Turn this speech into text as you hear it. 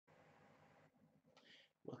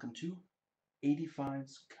Welcome to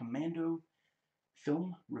 85's Commando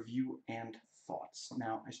film review and thoughts.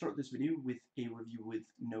 Now, I start this video with a review with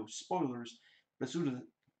no spoilers, but as soon as...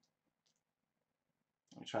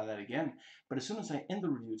 Let me try that again. But as soon as I end the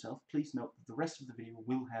review itself, please note that the rest of the video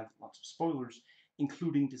will have lots of spoilers,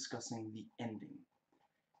 including discussing the ending.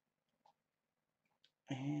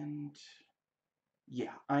 And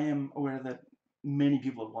yeah, I am aware that many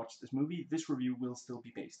people have watched this movie. This review will still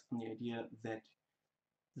be based on the idea that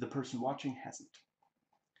the person watching hasn't.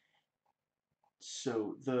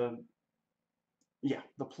 So the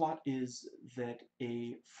plot is that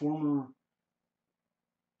a former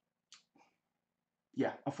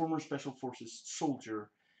Special Forces soldier,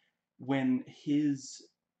 when his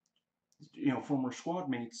former squad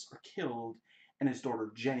mates are killed and his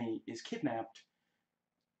daughter Jenny is kidnapped,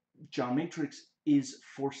 John Matrix is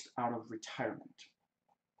forced out of retirement.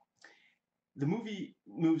 The movie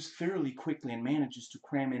moves fairly quickly and manages to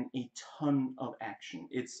cram in a ton of action.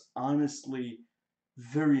 It's honestly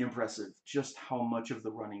very impressive just how much of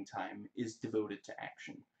the running time is devoted to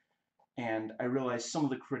action. And I realize some of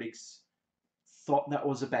the critics thought that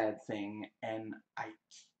was a bad thing, and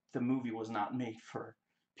the movie was not made for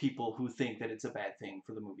people who think that it's a bad thing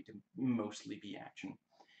for the movie to mostly be action.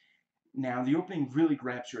 Now, the opening really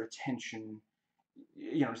grabs your attention.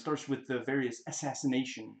 It starts with the various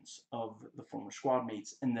assassinations of the former squad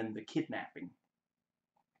mates and then the kidnapping.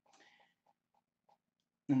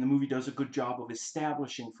 And the movie does a good job of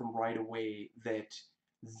establishing from right away that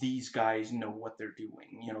these guys know what they're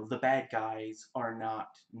doing. The bad guys are not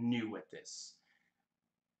new at this.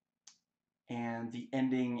 And the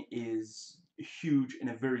ending is huge and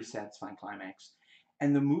a very satisfying climax.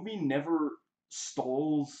 And the movie never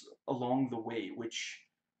stalls along the way, which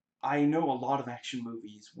I know a lot of action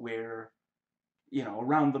movies where,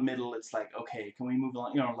 around the middle it's like, okay, can we move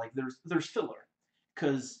on? Like there's filler.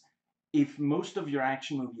 Because if most of your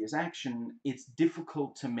action movie is action, it's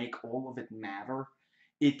difficult to make all of it matter.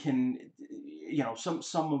 It can,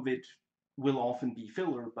 some of it will often be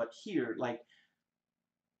filler, but here, like,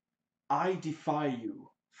 I defy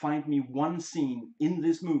you. Find me one scene in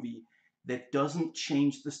this movie that doesn't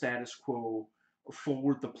change the status quo or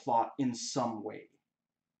forward the plot in some way.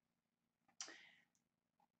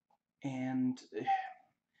 And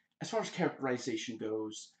as far as characterization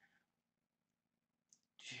goes,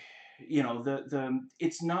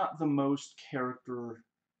 it's not the most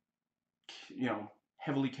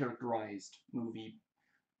heavily characterized movie.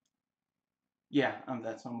 Yeah,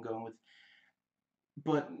 that's what I'm going with.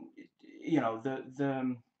 But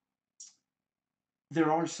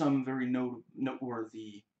there are some very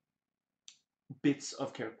noteworthy bits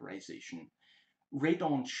of characterization. Rae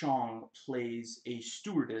Dawn Chong plays a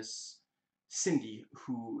stewardess, Cindy,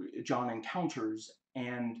 who John encounters,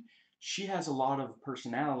 and she has a lot of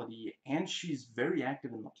personality, and she's very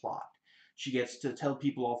active in the plot. She gets to tell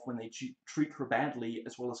people off when they treat her badly,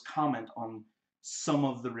 as well as comment on some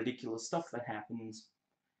of the ridiculous stuff that happens.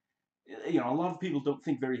 A lot of people don't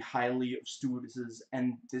think very highly of stewardesses,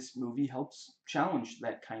 and this movie helps challenge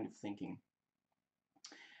that kind of thinking.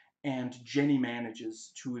 And Jenny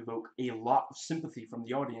manages to evoke a lot of sympathy from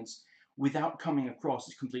the audience without coming across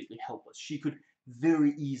as completely helpless. She could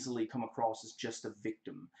very easily come across as just a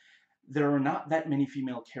victim. There are not that many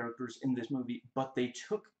female characters in this movie, but they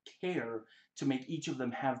took care to make each of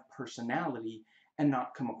them have personality and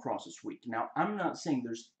not come across as weak. Now, I'm not saying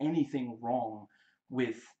there's anything wrong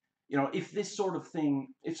with, if this sort of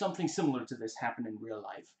thing, if something similar to this happened in real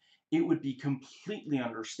life, it would be completely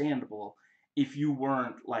understandable if you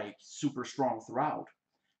weren't, like, super strong throughout.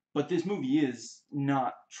 But this movie is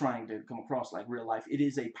not trying to come across like real life. It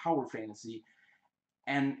is a power fantasy,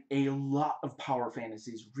 and a lot of power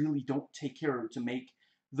fantasies really don't take care to make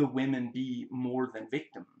the women be more than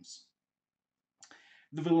victims.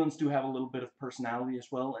 The villains do have a little bit of personality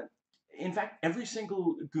as well, and in fact, every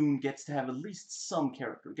single goon gets to have at least some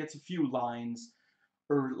character, gets a few lines,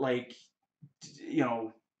 or, like,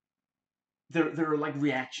 there are, like,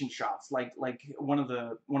 reaction shots, like one of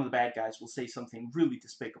the bad guys will say something really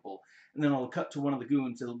despicable, and then I'll cut to one of the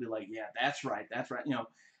goons, it'll be like, yeah, that's right,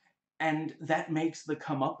 and that makes the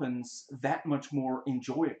comeuppance that much more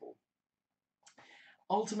enjoyable.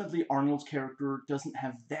 Ultimately, Arnold's character doesn't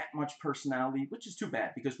have that much personality, which is too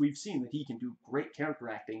bad, because we've seen that he can do great character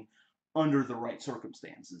acting under the right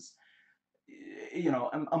circumstances.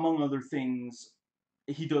 Among other things,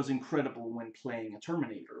 he does incredible when playing a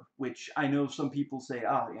Terminator, which I know some people say,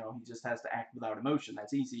 he just has to act without emotion,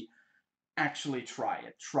 that's easy. Actually try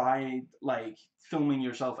it. Try, like, filming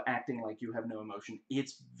yourself acting like you have no emotion.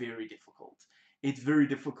 It's very difficult. It's very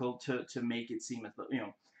difficult to make it seem as though,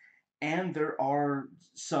 And there are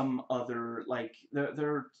some other, like,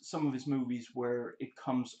 there are some of his movies where it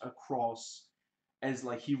comes across as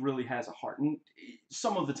like he really has a heart, and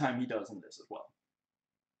some of the time he does in this as well.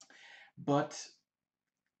 But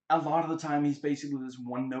a lot of the time he's basically this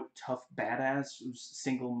one-note tough badass who's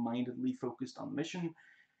single-mindedly focused on the mission.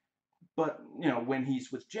 But when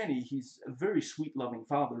he's with Jenny, he's a very sweet, loving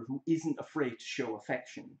father who isn't afraid to show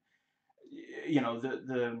affection.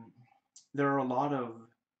 There are a lot of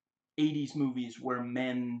 80s movies where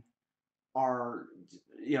men are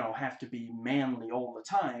have to be manly all the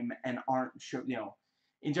time and aren't sure.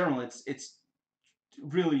 In general, it's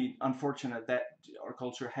really unfortunate that our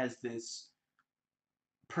culture has this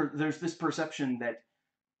there's this perception that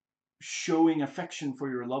showing affection for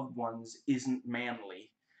your loved ones isn't manly,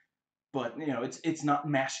 but it's not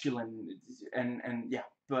masculine, and yeah,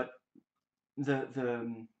 but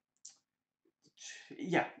the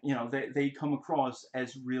yeah, they come across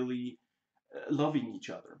as really loving each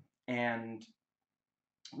other. And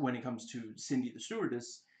when it comes to Cindy the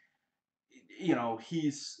stewardess,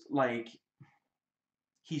 he's like,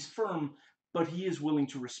 he's firm, but he is willing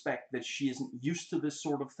to respect that she isn't used to this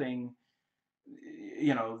sort of thing.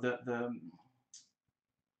 The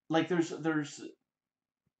like there's at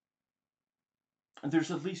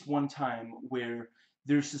least one time where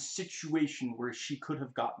there's a situation where she could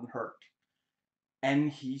have gotten hurt,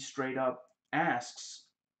 and he straight up asks,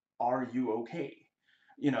 "Are you okay?"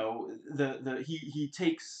 He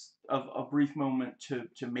takes a brief moment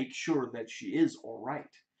to make sure that she is all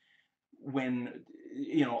right. When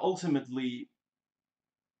ultimately,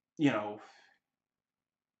 you know,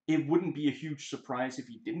 it wouldn't be a huge surprise if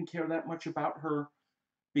he didn't care that much about her,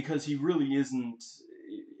 because he really isn't,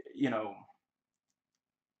 you know,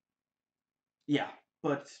 yeah.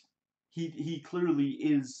 But he clearly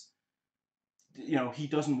is, he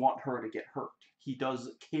doesn't want her to get hurt. He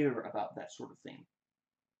does care about that sort of thing.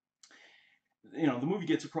 The movie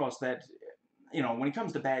gets across that, when it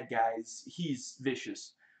comes to bad guys, he's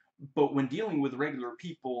vicious. But when dealing with regular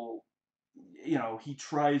people, he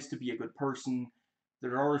tries to be a good person.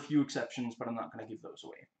 There are a few exceptions, but I'm not going to give those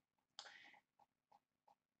away.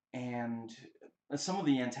 And some of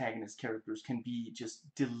the antagonist characters can be just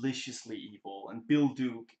deliciously evil, and Bill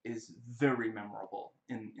Duke is very memorable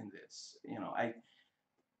in this.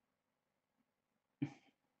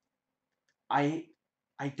 I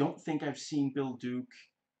I don't think I've seen Bill Duke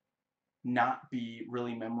not be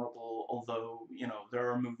really memorable, although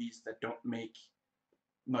there are movies that don't make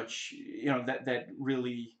much, that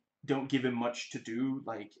really don't give him much to do,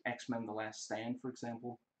 like X-Men: The Last Stand, for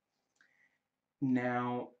example.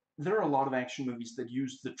 Now, there are a lot of action movies that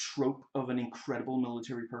use the trope of an incredible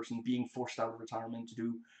military person being forced out of retirement to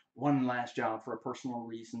do one last job for a personal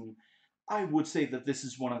reason. I would say that this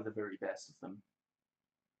is one of the very best of them.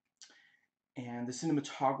 And the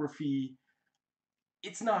cinematography,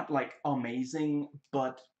 it's not like amazing,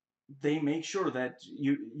 but they make sure that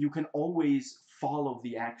you can always follow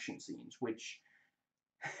the action scenes, which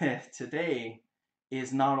today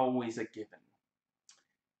is not always a given.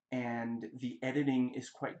 And the editing is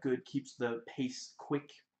quite good, keeps the pace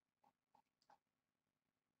quick.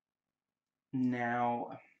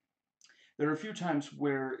 Now, there are a few times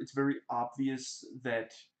where it's very obvious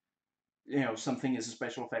that something is a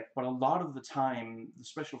special effect, but a lot of the time the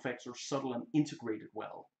special effects are subtle and integrated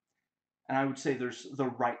well. And I would say there's the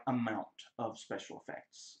right amount of special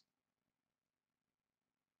effects.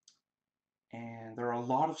 And there are a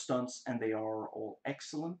lot of stunts, and they are all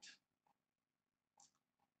excellent.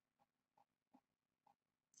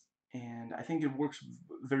 And I think it works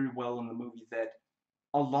very well in the movie that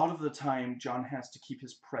a lot of the time John has to keep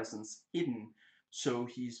his presence hidden, so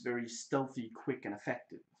he's very stealthy, quick, and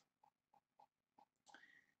effective.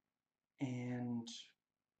 And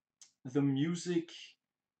the music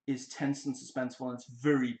is tense and suspenseful, and it's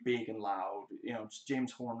very big and loud. It's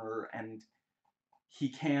James Horner, and he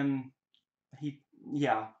can, he,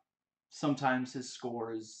 yeah, sometimes his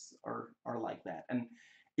scores are like that, and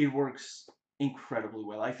it works incredibly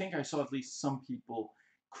well. I think I saw at least some people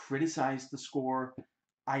criticize the score.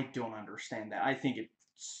 I don't understand that. I think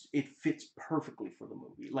it fits perfectly for the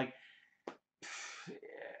movie. Like,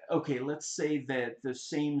 okay, let's say that the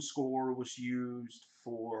same score was used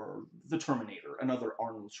for The Terminator, another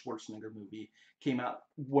Arnold Schwarzenegger movie, came out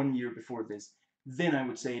 1 year before this, then I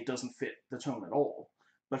would say it doesn't fit the tone at all.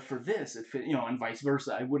 But for this, it fit, and vice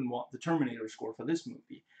versa. I wouldn't want the Terminator score for this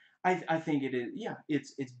movie. I think it is, yeah,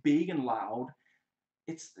 it's big and loud.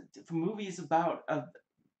 The movie is about,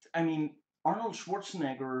 I mean, Arnold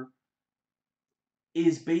Schwarzenegger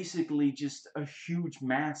is basically just a huge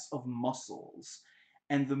mass of muscles.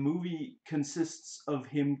 and the movie consists of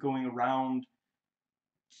him going around,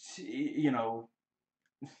 you know,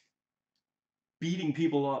 beating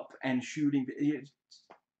people up and shooting.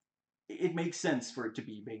 It makes sense for it to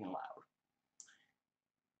be big and loud.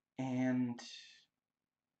 And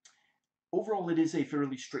overall, it is a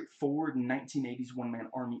fairly straightforward 1980s one-man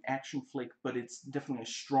army action flick, but it's definitely a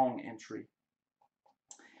strong entry.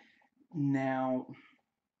 Now,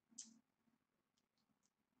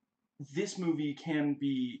 this movie can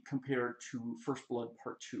be compared to First Blood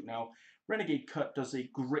Part 2. Now, Renegade Cut does a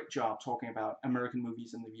great job talking about American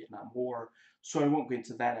movies in the Vietnam War, so I won't get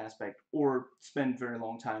into that aspect or spend very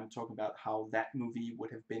long time talking about how that movie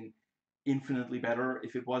would have been infinitely better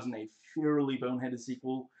if it wasn't a fairly boneheaded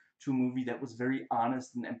sequel to a movie that was very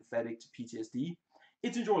honest and empathetic to PTSD.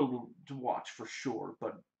 It's enjoyable to watch for sure,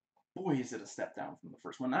 but boy, is it a step down from the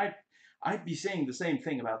first one. I'd be saying the same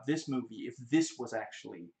thing about this movie if this was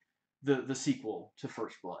actually the sequel to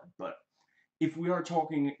First Blood. But if we are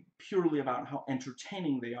talking purely about how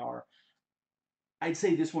entertaining they are, I'd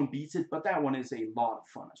say this one beats it, but that one is a lot of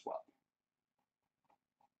fun as well.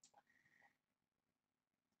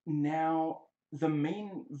 Now, the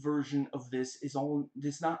main version of this is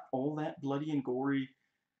not all that bloody and gory.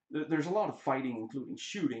 There's a lot of fighting, including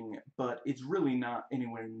shooting, but it's really not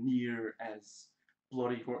anywhere near as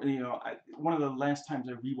bloody. One of the last times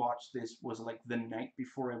I rewatched this was like the night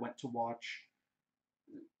before I went to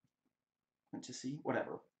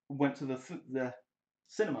the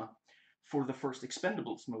cinema for the first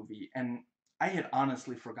Expendables movie, and I had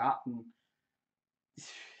honestly forgotten,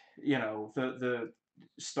 the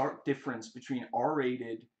stark difference between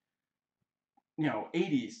R-rated,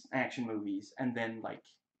 80s action movies, and then like,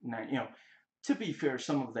 to be fair,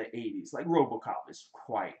 some of the 80s, like RoboCop, is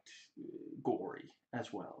quite gory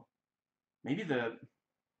as well. Maybe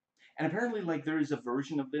and apparently, like, there is a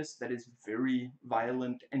version of this that is very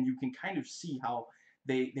violent, and you can kind of see how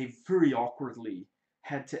they very awkwardly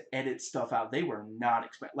had to edit stuff out. They were not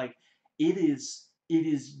like, it is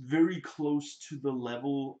very close to the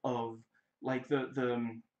level of like the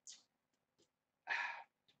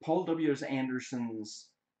Paul W. S. Anderson's,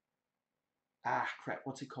 crap,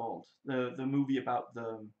 what's it called? The movie about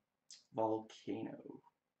the volcanic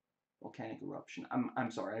eruption. I'm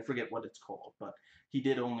sorry, I forget what it's called, but he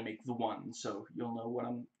did only make the one, so you'll know what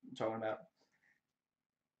I'm talking about.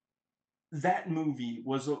 That movie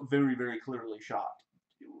was very, very clearly shot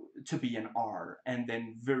to be an R, and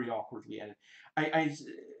then very awkwardly edited. I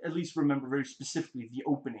at least remember very specifically the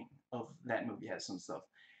opening of that movie has some stuff.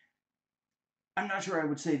 I'm not sure I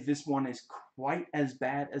would say this one is quite as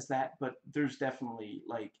bad as that, but there's definitely,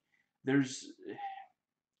 like, there's,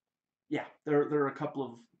 yeah, there are a couple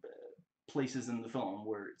of places in the film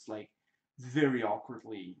where it's like very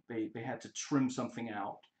awkwardly they had to trim something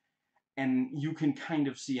out, and you can kind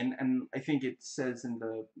of see, and I think it says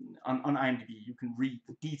on IMDb, you can read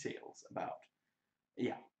the details about,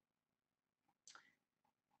 yeah.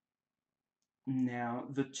 Now,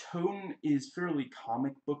 the tone is fairly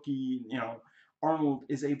comic booky. Arnold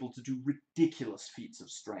is able to do ridiculous feats of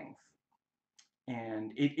strength,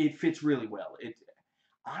 and it fits really well.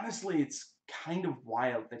 Honestly, it's kind of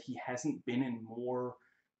wild that he hasn't been in more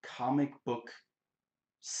comic book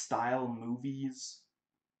style movies,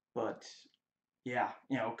 but yeah,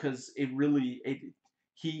 because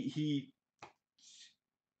he he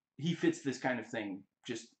he fits this kind of thing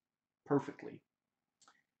just perfectly.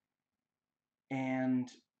 And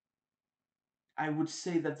I would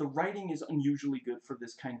say that the writing is unusually good for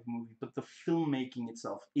this kind of movie, but the filmmaking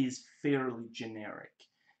itself is fairly generic.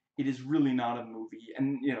 It is really not a movie.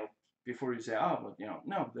 And, before you say, oh, but,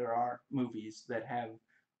 no, there are movies that have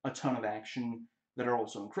a ton of action that are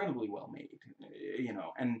also incredibly well made,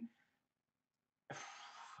 and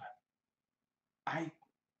I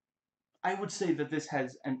I would say that this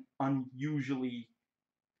has an unusually,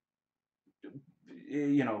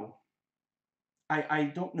 you know,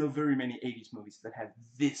 I don't know very many 80s movies that have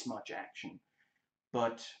this much action,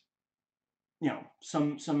 but,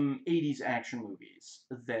 some 80s action movies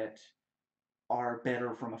that are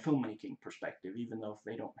better from a filmmaking perspective, even though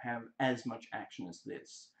they don't have as much action as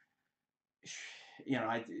this.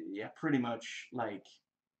 Yeah, pretty much like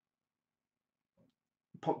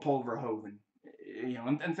Paul Verhoeven,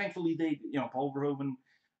 and thankfully Paul Verhoeven,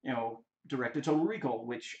 directed Total Recall,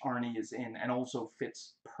 which Arnie is in, and also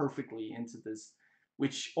fits perfectly into this,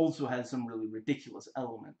 which also has some really ridiculous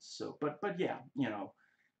elements. So, but yeah,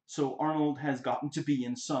 so Arnold has gotten to be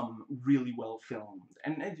in some really well filmed,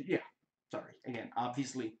 and yeah, sorry, again,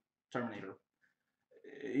 obviously Terminator,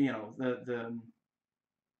 the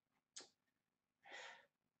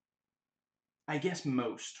I guess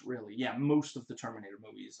most, really. Yeah, most of the Terminator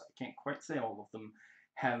movies, I can't quite say all of them,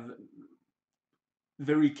 have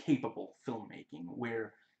very capable filmmaking,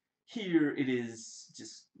 where here it is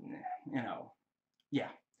just, yeah.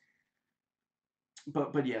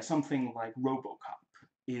 But yeah, something like RoboCop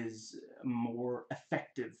is a more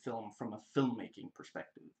effective film from a filmmaking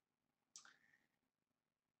perspective.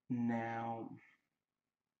 Now,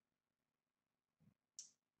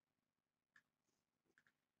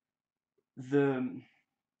 the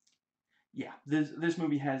yeah, this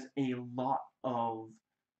movie has a lot of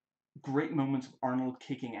great moments of Arnold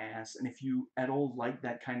kicking ass, and if you at all like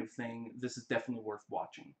that kind of thing, this is definitely worth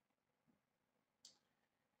watching.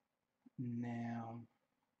 Now,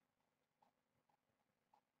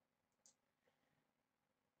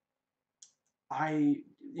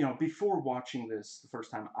 before watching this the first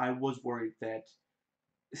time, I was worried that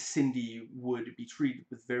Cindy would be treated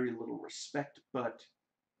with very little respect, but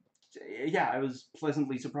yeah, I was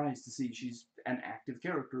pleasantly surprised to see she's an active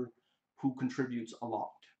character who contributes a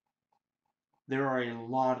lot. There are a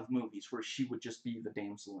lot of movies where she would just be the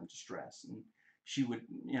damsel in distress, and she would,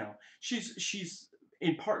 she's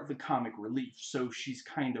in part the comic relief, so she's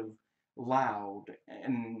kind of loud,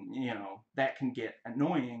 and that can get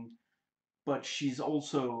annoying. But she's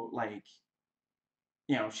also like,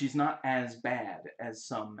 she's not as bad as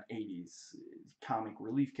some '80s comic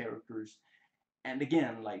relief characters. And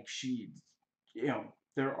again, like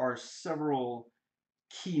there are several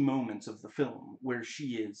key moments of the film where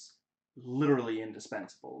she is literally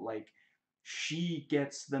indispensable. Like, she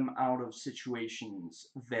gets them out of situations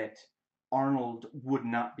that Arnold would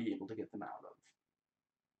not be able to get them out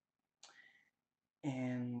of.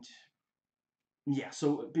 And yeah,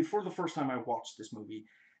 so before the first time I watched this movie,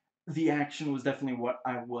 the action was definitely what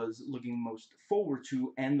I was looking most forward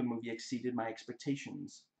to, and the movie exceeded my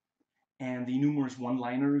expectations. And the numerous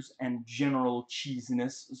one-liners and general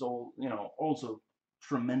cheesiness is all, also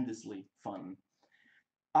tremendously fun.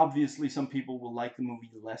 Obviously, some people will like the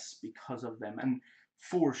movie less because of them, and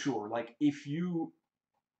for sure, like, if you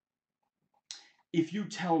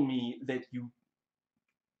tell me that you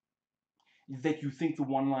think the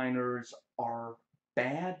one-liners are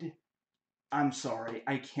bad, I'm sorry,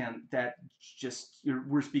 I can't. That just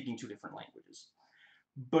we're speaking two different languages.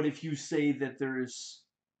 But if you say that there's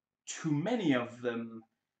too many of them,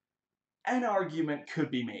 an argument could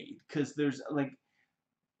be made, because there's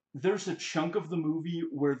a chunk of the movie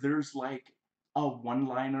where there's like a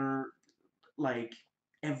one-liner like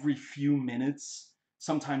every few minutes,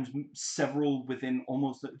 sometimes several within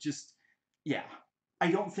almost just, yeah.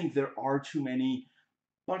 I don't think there are too many,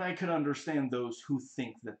 but I could understand those who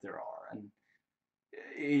think that there are. And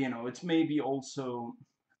it's maybe also,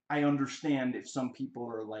 I understand if some people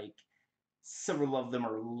are like, several of them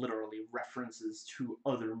are literally references to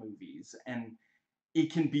other movies, and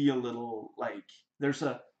it can be a little like, there's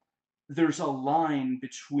a there's a line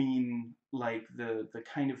between like the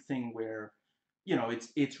kind of thing where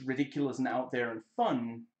it's ridiculous and out there and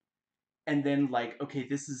fun, and then like, okay,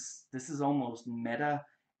 this is almost meta,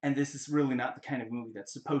 and this is really not the kind of movie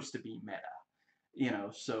that's supposed to be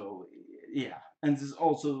meta. So yeah. And this is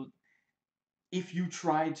also, if you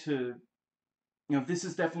try to, this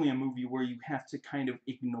is definitely a movie where you have to kind of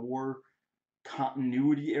ignore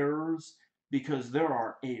continuity errors, because there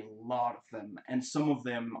are a lot of them, and some of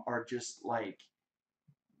them are just like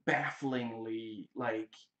bafflingly, like,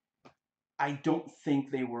 I don't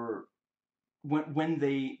think they were, when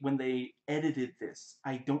they edited this,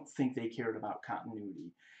 I don't think they cared about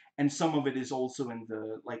continuity. And some of it is also in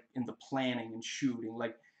the planning and shooting.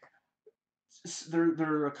 Like, there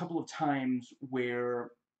are a couple of times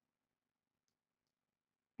where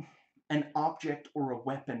an object or a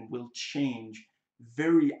weapon will change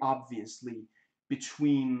very obviously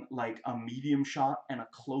between like a medium shot and a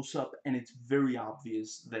close up, and it's very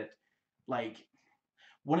obvious that, like,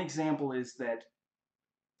 one example is that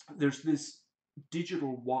there's this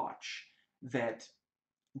digital watch that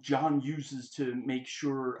John uses to make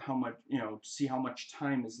sure how much, to see how much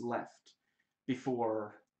time is left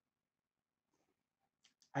before.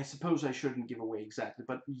 I suppose I shouldn't give away exactly,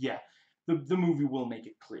 but yeah, the movie will make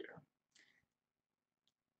it clear.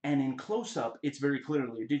 And in close up, it's very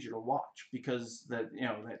clearly a digital watch, because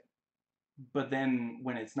but then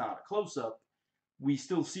when it's not a close up, we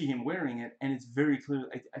still see him wearing it, and it's very clear.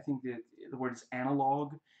 I think the word is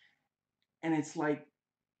analog, and it's like,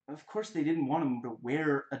 of course they didn't want him to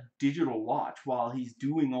wear a digital watch while he's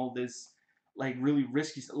doing all this like really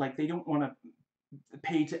risky stuff. Like, they don't want to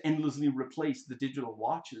pay to endlessly replace the digital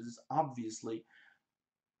watches, obviously,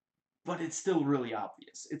 but it's still really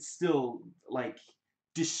obvious. It's still like,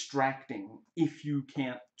 distracting if you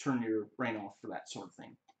can't turn your brain off for that sort of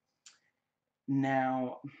thing.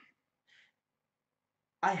 Now,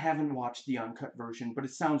 I haven't watched the uncut version, but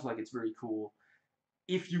it sounds like it's very cool.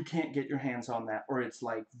 If you can't get your hands on that, or it's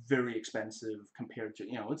like very expensive compared to,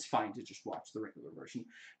 it's fine to just watch the regular version.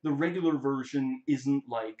 The regular version isn't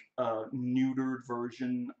like a neutered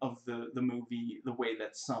version of the movie, the way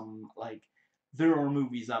that some, like, there are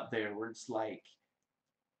movies out there where it's like,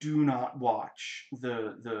 do not watch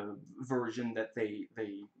the version that they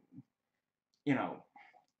you know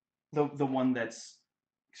the one that's,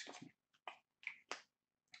 excuse me,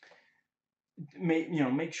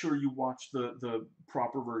 make sure you watch the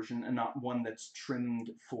proper version and not one that's trimmed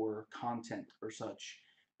for content or such,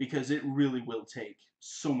 because it really will take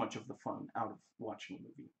so much of the fun out of watching a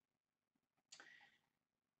movie.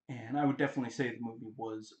 And I would definitely say the movie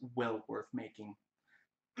was well worth making.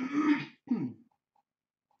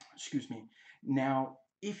 Excuse me. Now,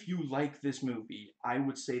 if you like this movie, I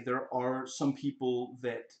would say there are some people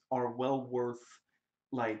that are well worth,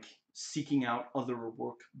 like, seeking out other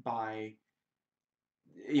work by,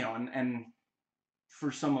 and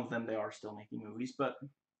for some of them they are still making movies, but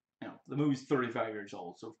the movie's 35 years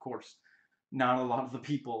old, so of course not a lot of the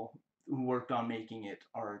people who worked on making it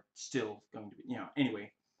are still going to be,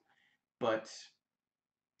 anyway. But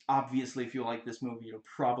obviously, if you like this movie, you'll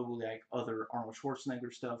probably like other Arnold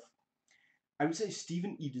Schwarzenegger stuff. I would say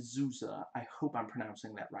Steven E. D'Souza. I hope I'm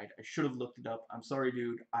pronouncing that right. I should have looked it up. I'm sorry,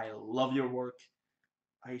 dude. I love your work.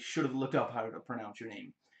 I should have looked up how to pronounce your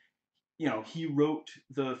name. He wrote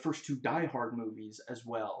the first two Die Hard movies as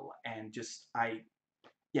well, and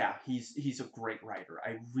yeah, he's a great writer.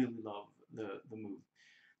 I really love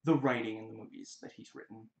the writing in the movies that he's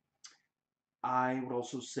written. I would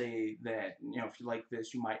also say that, if you like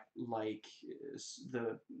this, you might like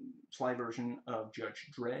the Sly version of Judge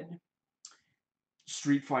Dredd,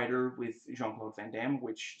 Street Fighter with Jean-Claude Van Damme,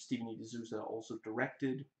 which Steven E. D'Souza also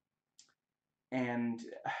directed, and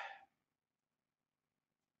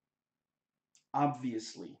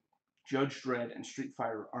obviously, Judge Dredd and Street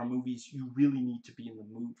Fighter are movies you really need to be in the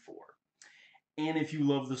mood for. And if you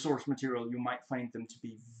love the source material, you might find them to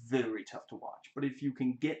be very tough to watch. But if you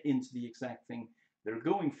can get into the exact thing they're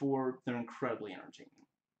going for, they're incredibly entertaining.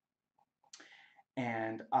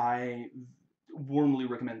 And I warmly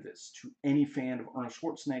recommend this to any fan of Arnold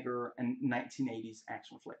Schwarzenegger and 1980s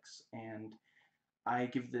action flicks. And I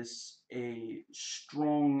give this a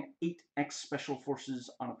strong 8x Special Forces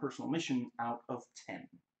on a Personal Mission out of 10.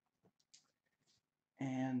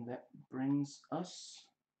 And that brings us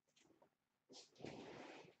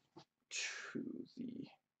to the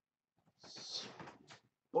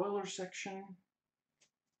spoiler section,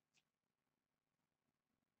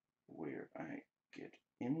 where I get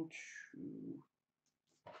into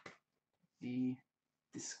the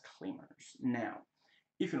disclaimers. Now,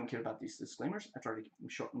 if you don't care about these disclaimers, I try to keep them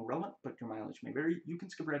short and relevant, but your mileage may vary. You can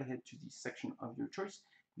skip right ahead to the section of your choice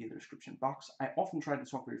via the description box. I often try to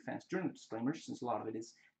talk very fast during the disclaimers, since a lot of it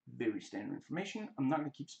is very standard information. I'm not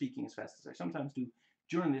going to keep speaking as fast as I sometimes do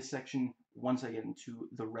during this section once I get into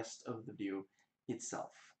the rest of the video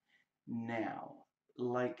itself. Now,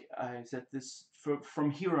 like I said,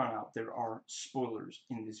 from here on out, there are spoilers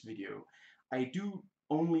in this video. I do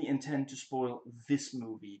only intend to spoil this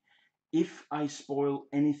movie. If I spoil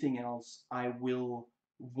anything else, I will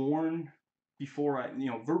warn before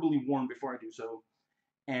verbally warn before I do so,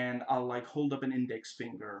 and I'll like hold up an index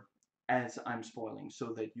finger as I'm spoiling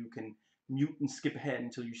so that you can mute and skip ahead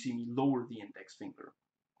until you see me lower the index finger.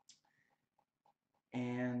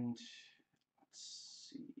 And let's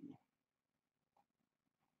see.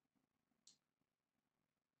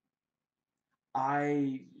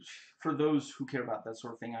 For those who care about that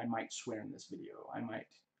sort of thing, I might swear in this video. I might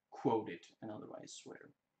quote it and otherwise swear.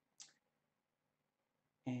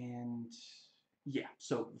 And yeah,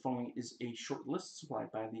 so the following is a short list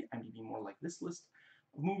supplied by the IMDb More Like This list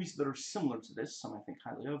of movies that are similar to this, some I think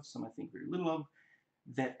highly of, some I think very little of,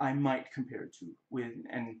 that I might compare it to with,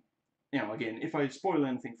 and again, if I spoil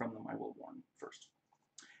anything from them, I will warn first.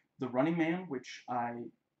 The Running Man, which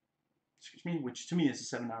to me is a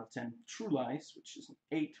 7 out of 10. True Lies, which is an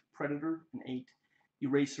 8. Predator, an 8.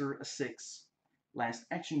 Eraser, a 6. Last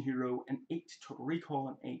Action Hero, an 8. Total Recall,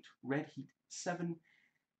 an 8. Red Heat, 7.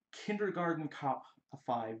 Kindergarten Cop, a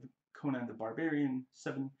 5. Conan the Barbarian,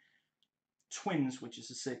 7. Twins, which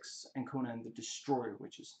is a 6. And Conan the Destroyer,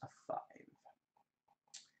 which is a 5.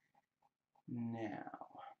 Now,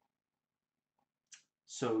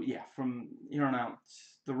 so yeah, from here on out,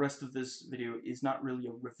 the rest of this video is not really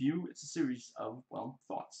a review, it's a series of, well,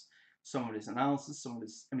 thoughts. Some of it is analysis, some of it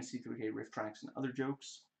is MSC3K riff tracks and other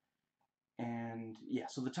jokes. And yeah,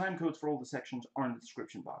 so the time codes for all the sections are in the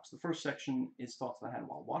description box. The first section is thoughts that I had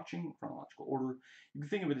while watching, chronological order. You can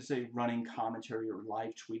think of it as a running commentary or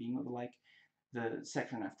live tweeting or the like. The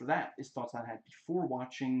section after that is thoughts I had before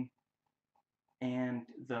watching. And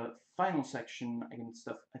the final section, again,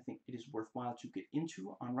 stuff I think it is worthwhile to get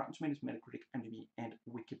into on Rotten Tomatoes, Metacritic, IMDb, and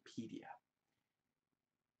Wikipedia.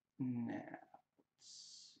 Now,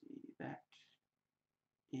 let's see, that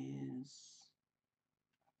is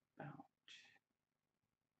about...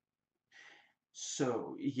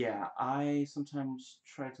 So, yeah, I sometimes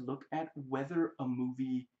try to look at whether a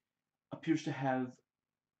movie appears to have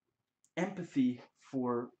empathy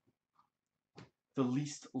for the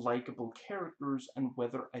least likable characters and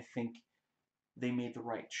whether I think they made the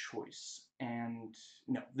right choice. And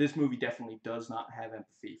no, this movie definitely does not have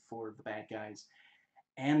empathy for the bad guys,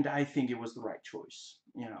 and I think it was the right choice.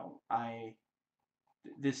 You know,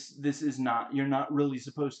 this is not, you're not really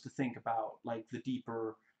supposed to think about like the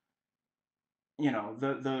deeper, you know,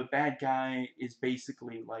 the bad guy is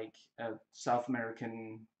basically like a South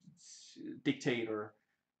American dictator,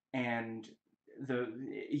 and the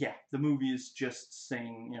yeah, the movie is just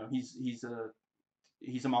saying, you know,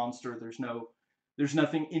 he's a monster. There's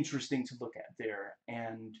nothing interesting to look at there,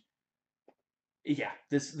 and yeah,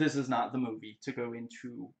 this is not the movie to go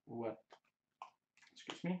into what.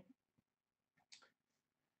 Excuse me.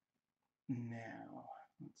 Now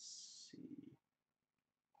let's see.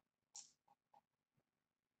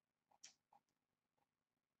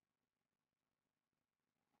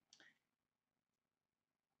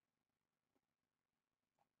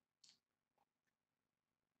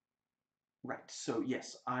 Right, so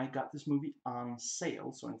yes, I got this movie on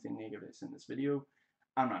sale, so anything negative is in this video.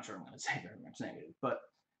 I'm not sure I'm going to say very much negative, but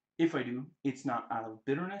if I do, it's not out of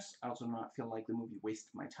bitterness. I also do not feel like the movie wasted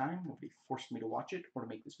my time. Nobody forced me to watch it or to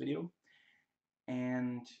make this video.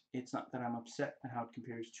 And it's not that I'm upset at how it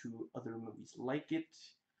compares to other movies like it.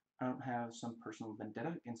 I don't have some personal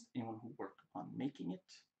vendetta against anyone who worked on making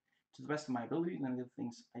it. To the best of my ability, none of the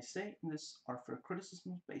things I say in this are fair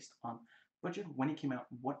criticisms based on budget, when it came out,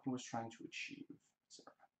 what it was trying to achieve,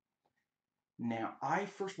 etc. Now, I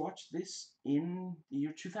first watched this in the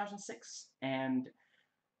year 2006, and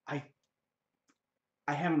I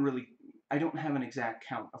I haven't really, I don't have an exact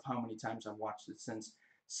count of how many times I've watched it since,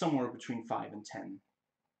 somewhere between 5 and 10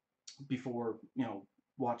 before, you know,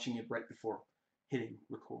 watching it right before hitting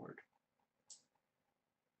record.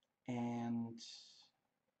 And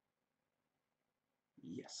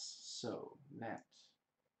yes, so that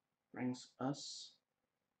brings us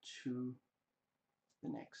to the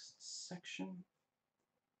next section.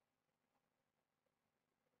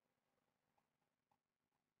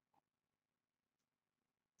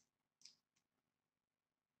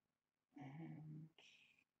 And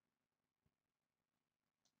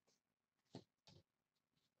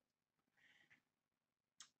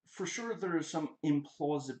for sure, there are some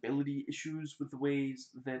implausibility issues with the ways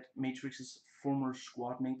that Matrix's former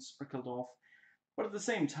squad mates are killed off, but at the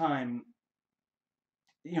same time,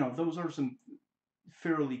 you know, those are some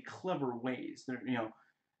fairly clever ways.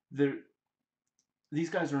 They're these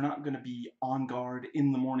guys are not going to be on guard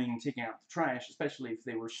in the morning taking out the trash, especially if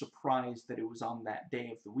they were surprised that it was on that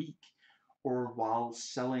day of the week, or while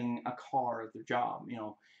selling a car at their job. You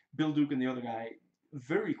know, Bill Duke and the other guy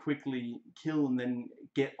very quickly kill and then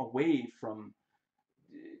get away from,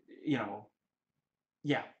 you know,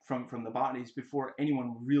 yeah, from the bodies before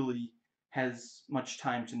anyone really has much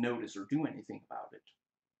time to notice or do anything about it.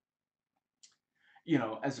 You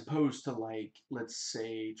know, as opposed to, like, let's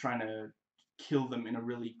say trying to kill them in a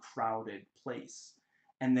really crowded place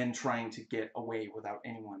and then trying to get away without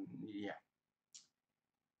anyone. Yeah,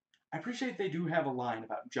 I appreciate they do have a line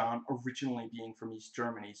about John originally being from East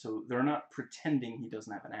Germany, so they're not pretending he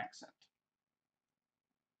doesn't have an accent.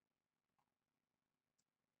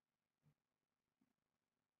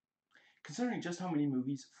 Considering just how many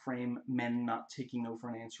movies frame men not taking no for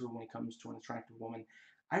an answer when it comes to an attractive woman,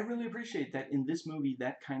 I really appreciate that in this movie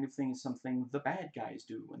that kind of thing is something the bad guys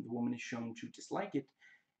do when the woman is shown to dislike it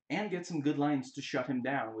and get some good lines to shut him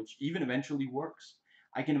down, which even eventually works.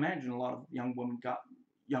 I can imagine a lot of young women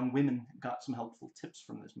got some helpful tips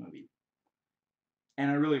from this movie. And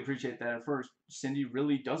I really appreciate that at first Cindy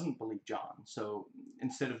really doesn't believe John, so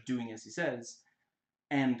instead of doing as he says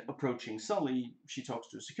and approaching Sully, she talks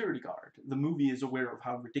to a security guard. The movie is aware of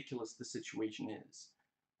how ridiculous the situation is.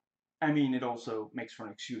 I mean, it also makes for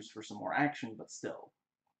an excuse for some more action, but still.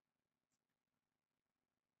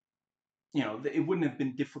 You know, it wouldn't have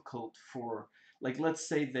been difficult for, like, let's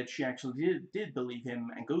say that she actually did believe him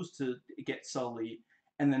and goes to get Sully,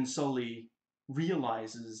 and then Sully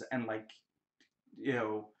realizes and, like, you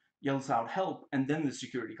know, yells out help, and then the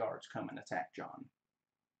security guards come and attack John.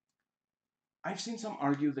 I've seen some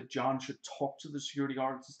argue that John should talk to the security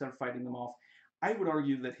guards instead of fighting them off. I would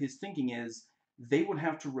argue that his thinking is they would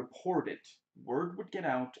have to report it, word would get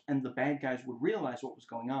out, and the bad guys would realize what was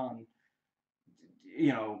going on,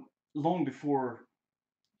 you know, long before,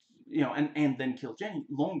 and then kill Jenny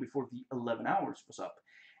long before the 11 hours was up.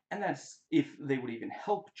 And that's if they would even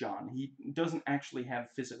help John. He doesn't actually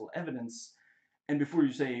have physical evidence. And before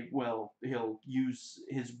you say, well, he'll use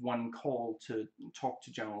his one call to talk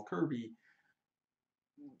to General Kirby,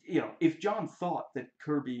 if John thought that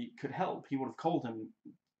Kirby could help, he would have called him,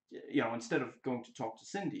 instead of going to talk to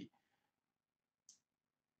Cindy.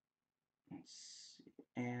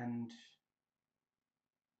 And,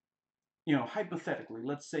 hypothetically,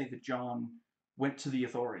 let's say that John went to the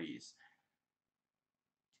authorities.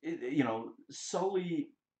 Sully,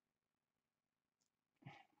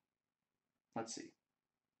 let's see.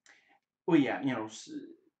 Well, yeah,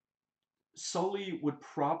 Sully would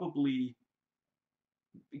probably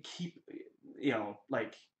keep,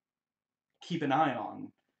 like, keep an eye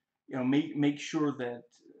on, make sure that,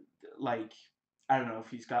 like, I don't know if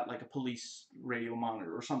he's got like a police radio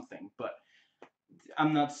monitor or something, but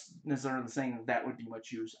I'm not necessarily saying that that would be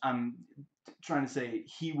much use. I'm trying to say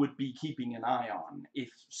he would be keeping an eye on if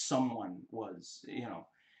someone was,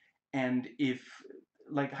 and if,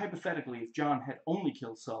 like, hypothetically, if John had only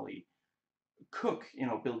killed Sully, Cook,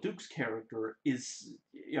 Bill Duke's character, is,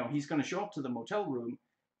 he's going to show up to the motel room.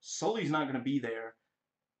 Sully's not going to be there.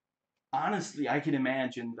 Honestly, I can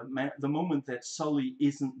imagine the moment that Sully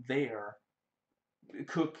isn't there,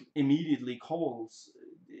 Cook immediately calls,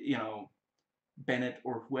 Bennett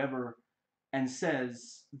or whoever, and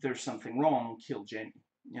says, "There's something wrong. Kill Jenny."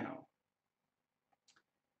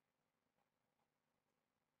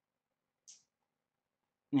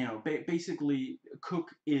 Basically, Cook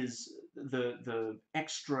is the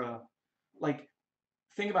extra, like,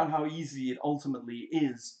 think about how easy it ultimately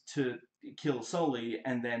is to kill Sully,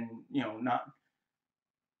 and then not.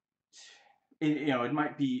 It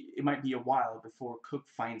might be a while before Cook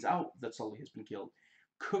finds out that Sully has been killed.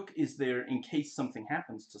 Cook is there in case something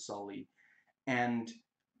happens to Sully, and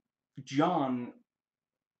John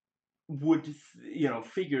would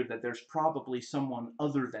figure that there's probably someone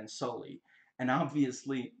other than Sully, and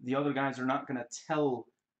obviously the other guys are not going to tell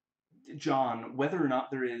John whether or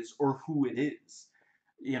not there is or who it is.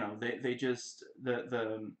 They just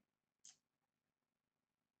the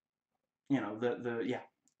yeah.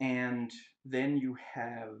 And then you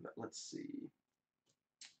have, let's see,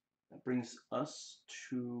 that brings us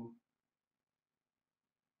to,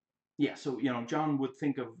 yeah, so John would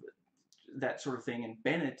think of that sort of thing, and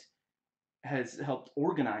Bennett has helped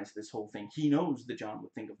organize this whole thing. He knows that John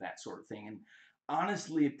would think of that sort of thing, and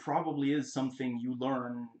honestly, it probably is something you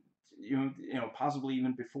learn, possibly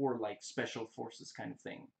even before, like, special forces kind of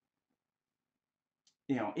thing,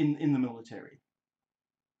 in the military.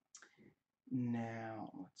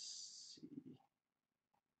 Now, let's see.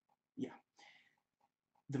 Yeah.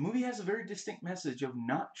 The movie has a very distinct message of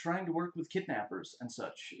not trying to work with kidnappers and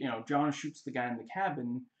such. John shoots the guy in the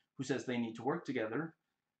cabin who says they need to work together.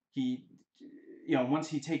 He, once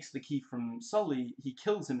he takes the key from Sully, he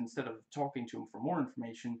kills him instead of talking to him for more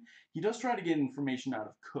information. He does try to get information out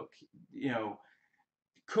of Cook.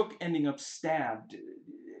 Cook ending up stabbed,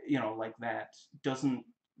 like that, doesn't,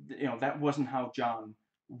 that wasn't how John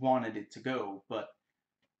wanted it to go, but,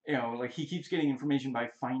 like, he keeps getting information by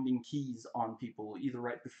finding keys on people, either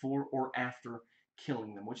right before or after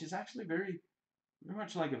killing them, which is actually very, very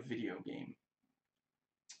much like a video game.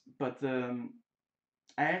 But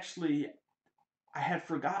I had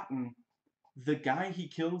forgotten the guy he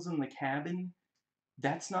kills in the cabin.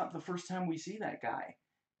 That's not the first time we see that guy.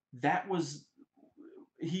 That was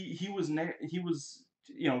he was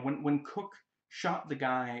when Cook shot the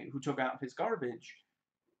guy who took out his garbage,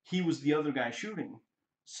 he was the other guy shooting.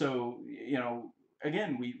 So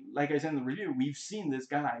again, we, like I said in the review, we've seen this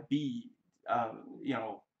guy be you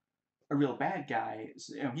know a real bad guy.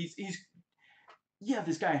 He's yeah,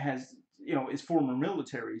 this guy has, is former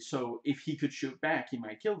military, so if he could shoot back, he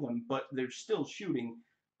might kill them, but they're still shooting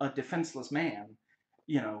a defenseless man.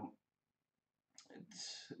 You know,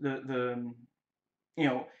 the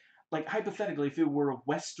like, hypothetically, if it were a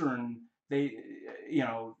Western, they,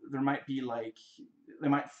 there might be, like, they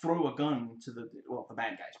might throw a gun to the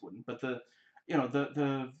bad guys wouldn't, but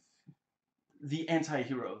the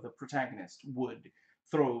anti-hero, the protagonist, would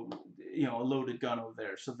throw, a loaded gun over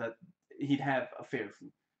there so that he'd have a fair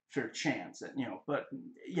chance at, but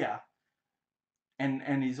yeah.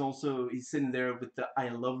 And he's sitting there with the "I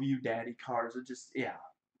love you, daddy" cards. It just, yeah.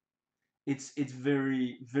 It's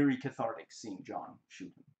very very cathartic seeing John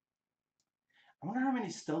shoot him. I wonder how many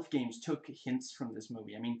stealth games took hints from this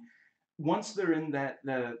movie. I mean, once they're in that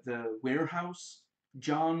the warehouse,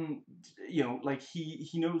 John, like he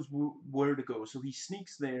knows where to go, so he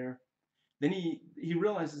sneaks there. Then he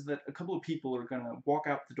realizes that a couple of people are gonna walk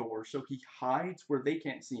out the door, so he hides where they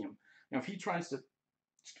can't see him. Now, if he tries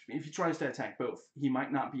to attack both, he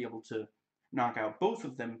might not be able to knock out both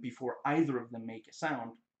of them before either of them make a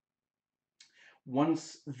sound.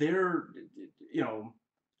 Once they're, you know,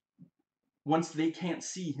 once they can't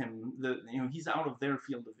see him, he's out of their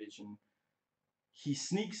field of vision. He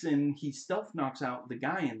sneaks in, he stealth knocks out the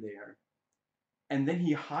guy in there, and then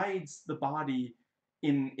he hides the body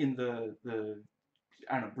in the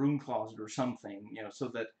I don't know, broom closet or something, so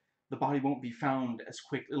that the body won't be found as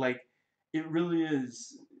quickly. Like, it really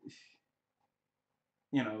is,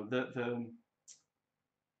 the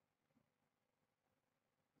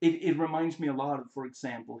it reminds me a lot of, for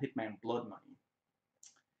example, Hitman Blood Money.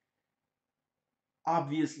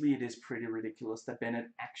 Obviously, it is pretty ridiculous that Bennett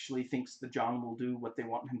actually thinks that John will do what they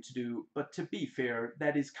want him to do, but to be fair,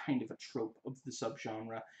 that is kind of a trope of the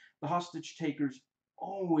subgenre. The hostage takers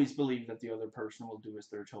always believe that the other person will do as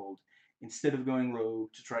they're told, instead of going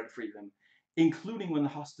rogue to try to free them, including when the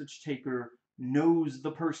hostage taker knows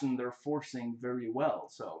the person they're forcing very well.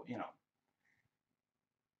 So,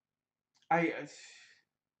 I,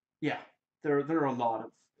 yeah, there are a lot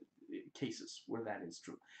of cases where that is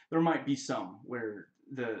true. There might be some where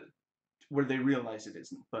they realize it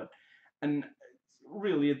isn't. But and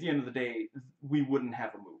really, at the end of the day, we wouldn't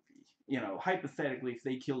have a movie. Hypothetically, if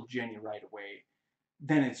they killed Jenny right away,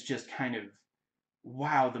 then it's just kind of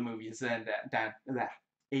wow. The movie is then that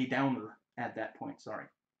a downer at that point. Sorry,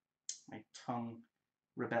 my tongue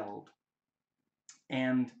rebelled,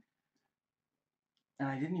 and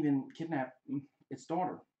I didn't even kidnap its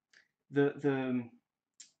daughter. The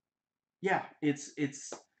yeah, it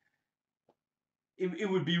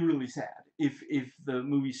would be really sad if the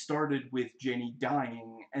movie started with Jenny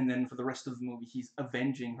dying and then for the rest of the movie he's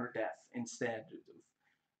avenging her death instead of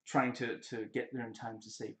trying to get there in time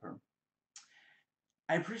to save her.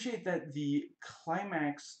 I appreciate that the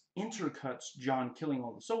climax intercuts John killing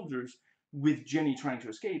all the soldiers with Jenny trying to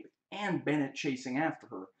escape and Bennett chasing after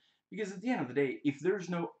her. Because at the end of the day, if there's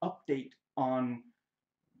no update on,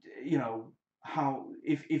 you know, how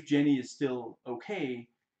if Jenny is still okay,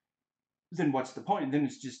 then what's the point? Then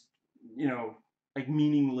it's just, like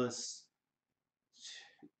meaningless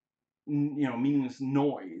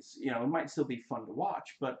noise. It might still be fun to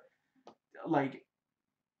watch, but like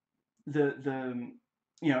the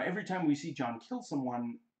every time we see John kill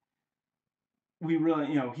someone, we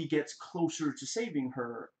really, he gets closer to saving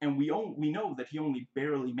her, and we know that he only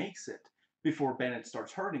barely makes it before Bennett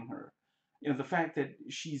starts hurting her. The fact that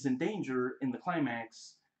she's in danger in the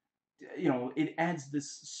climax, it adds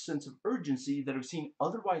this sense of urgency that I've seen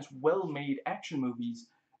otherwise well-made action movies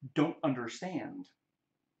don't understand.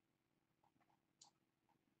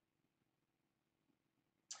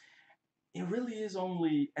 It really is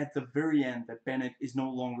only at the very end that Bennett is no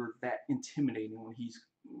longer that intimidating when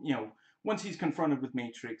once he's confronted with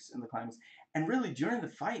Matrix in the climax. And really, during the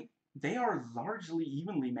fight, they are largely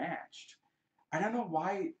evenly matched. I don't know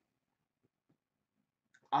why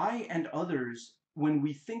I and others, when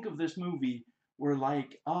we think of this movie, we're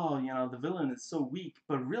like, oh, the villain is so weak,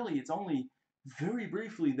 but really, it's only very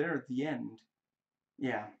briefly there at the end.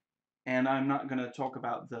 Yeah, and I'm not gonna talk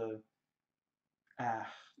about the. Uh,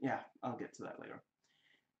 yeah, I'll get to that later.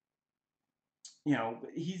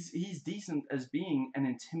 He's decent as being an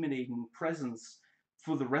intimidating presence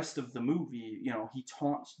for the rest of the movie. He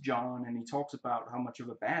taunts John and he talks about how much of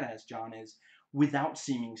a badass John is without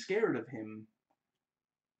seeming scared of him.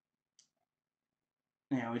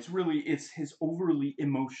 It's his overly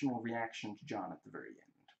emotional reaction to John at the very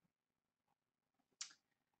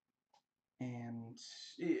end.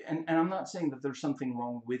 And I'm not saying that there's something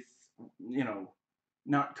wrong with, you know,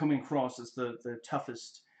 not coming across as the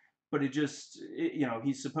toughest, but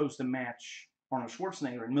he's supposed to match Arnold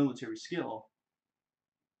Schwarzenegger in military skill.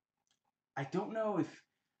 I don't know if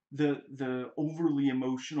the overly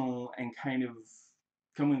emotional and kind of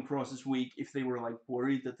coming across as weak, if they were like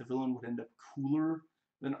worried that the villain would end up cooler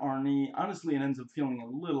than Arnie. Honestly, it ends up feeling a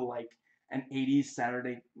little like an 80s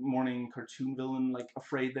Saturday morning cartoon villain, like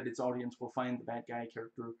afraid that its audience will find the bad guy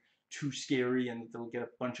character too scary and that they'll get a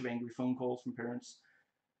bunch of angry phone calls from parents.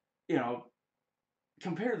 You know,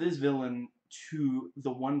 compare this villain to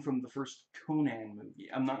the one from the first Conan movie.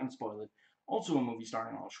 I'm not going to spoil it. Also a movie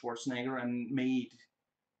starring Arnold Schwarzenegger and made,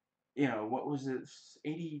 what was it,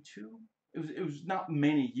 82? It was not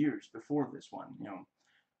many years before this one.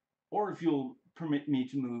 Or if you'll permit me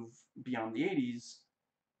to move beyond the 80s,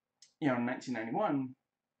 in 1991,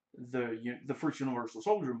 the first Universal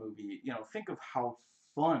Soldier movie, think of how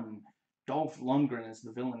fun Dolph Lundgren as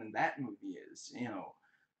the villain in that movie is.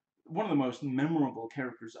 One of the most memorable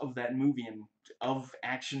characters of that movie and of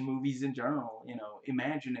action movies in general.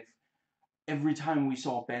 Imagine if every time we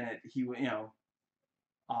saw Bennett, he would,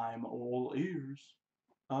 I'm all ears.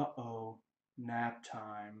 Uh-oh, nap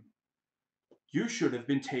time. You should have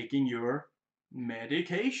been taking your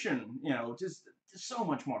medication. Just so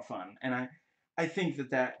much more fun. And I think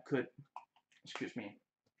that could, excuse me,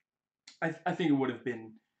 I think it would have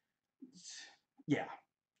been, yeah.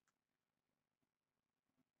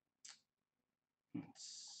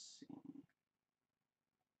 Let's see.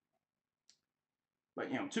 But,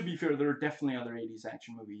 to be fair, there are definitely other 80s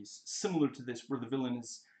action movies similar to this where the villain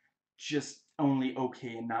is just only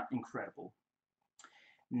okay and not incredible.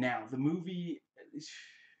 Now, the movie,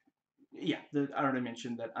 yeah, I already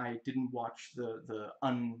mentioned that I didn't watch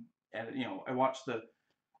I watched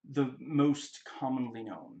the most commonly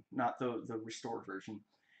known, not the restored version.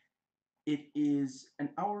 It is an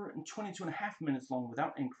hour and 22 and a half minutes long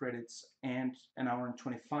without end credits and an hour and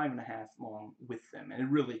 25 and a half long with them. And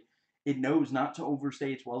it knows not to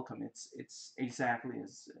overstay its welcome. It's exactly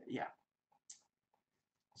as, yeah.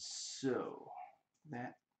 So,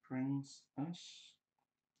 that brings us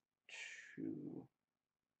to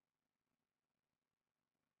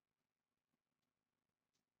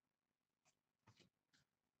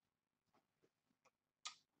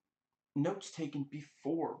notes taken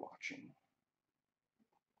before watching.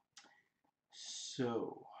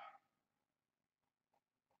 So,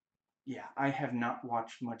 yeah, I have not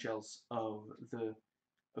watched much else of the.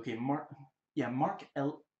 Okay, Mark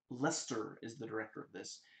L. Lester is the director of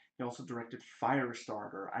this. He also directed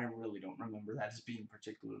Firestarter. I really don't remember that as being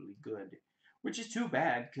particularly good, which is too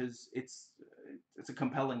bad because it's a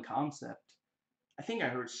compelling concept. I think I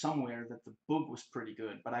heard somewhere that the book was pretty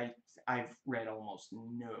good, but I've read almost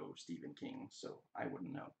no Stephen King, so I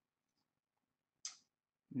wouldn't know.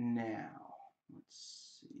 Now,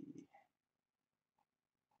 let's see.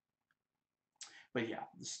 But yeah,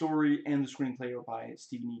 the story and the screenplay are by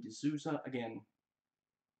Stephen E. D'Souza. Again,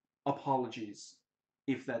 apologies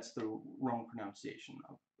if that's the wrong pronunciation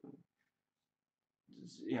of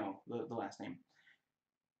the last name.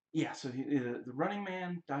 Yeah, so the Running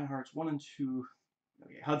Man, Die Hard's 1 and 2.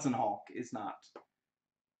 Okay, Hudson Hawk is not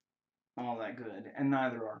all that good, and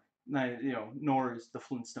nor is the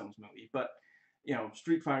Flintstones movie. But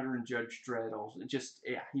Street Fighter and Judge Dredd also just,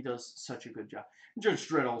 yeah, he does such a good job. Judge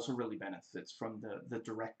Dredd also really benefits from the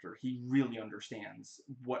director. He really understands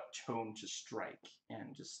what tone to strike,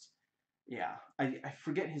 and just, yeah, I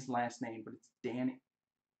forget his last name, but it's Danny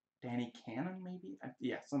Cannon, maybe?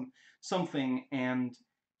 Yeah, something, and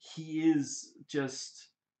he is just,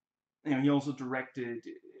 he also directed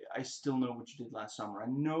I Still Know What You Did Last Summer. I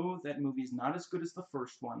know that movie is not as good as the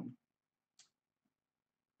first one,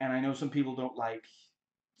 and I know some people don't like,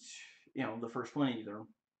 the first one either.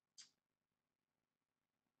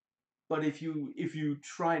 But if you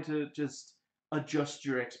try to just adjust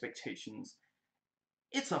your expectations,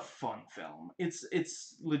 it's a fun film.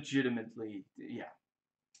 It's legitimately, yeah.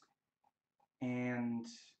 And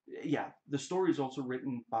yeah, the story is also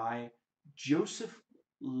written by Joseph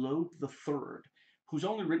Loeb III, who's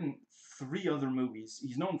only written 3 other movies.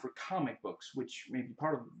 He's known for comic books, which may be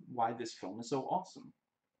part of why this film is so awesome.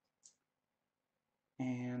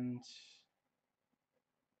 And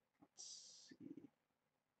let's see.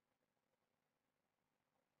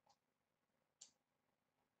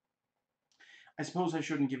 I suppose I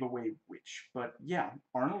shouldn't give away which, but yeah,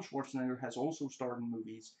 Arnold Schwarzenegger has also starred in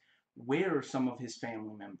movies where some of his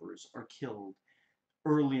family members are killed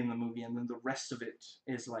early in the movie, and then the rest of it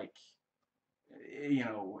is like,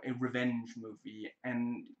 a revenge movie,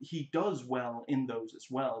 and he does well in those as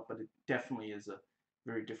well, but it definitely is a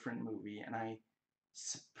very different movie, and I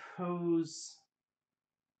suppose,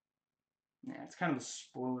 yeah, it's kind of a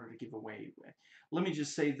spoiler to give away. Let me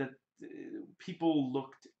just say that people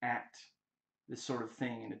looked at this sort of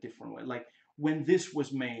thing in a different way. Like, when this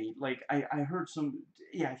was made, like, I heard some,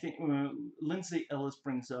 yeah, I think Lindsay Ellis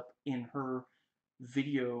brings up in her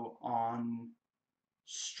video on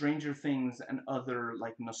Stranger Things and other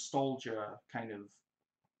like nostalgia kind of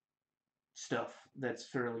stuff that's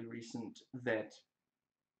fairly recent, that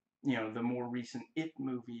the more recent It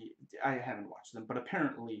movie, I haven't watched them, but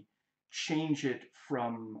apparently change it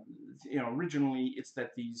from, originally it's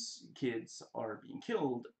that these kids are being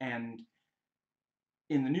killed, and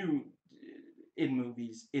in the new It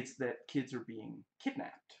movies it's that kids are being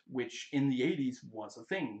kidnapped, which in the 80s was a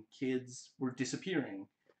thing. Kids were disappearing,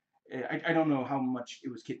 I don't know how much it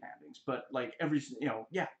was kidnappings, but like every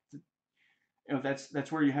yeah,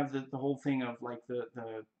 that's where you have the whole thing of like the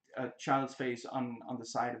child's face on the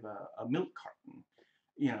side of a milk carton,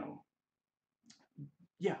 you know.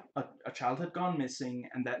 Yeah, a child had gone missing,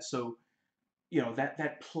 and that so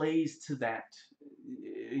that plays to that,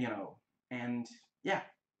 you know, and yeah,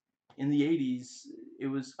 in the 80's it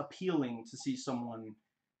was appealing to see someone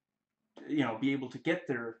be able to get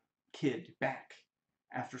their kid back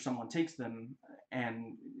after someone takes them,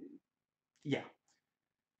 and yeah.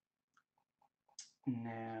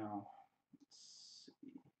 Now, let's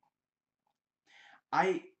see.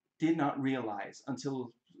 I did not realize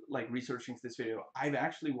until like researching this video, I've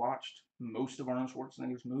actually watched most of Arnold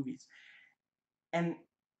Schwarzenegger's movies, and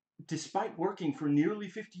despite working for nearly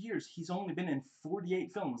 50 years, he's only been in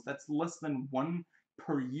 48 films. That's less than one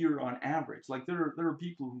per year on average. Like there are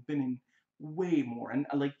people who've been in way more, and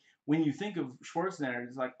like when you think of Schwarzenegger,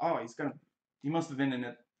 it's like, oh, he must have been in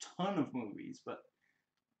a ton of movies, but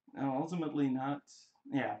no, ultimately not.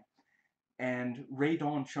 Yeah, and Ray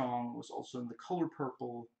Dawn Chong was also in The Color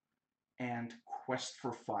Purple and Quest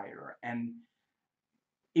for Fire. And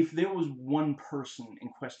if there was one person in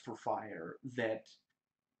Quest for Fire that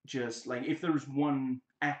just like if there was one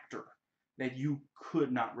actor that you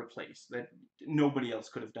could not replace, that nobody else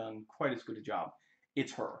could have done quite as good a job,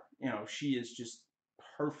 it's her. She is just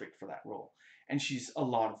perfect for that role, and she's a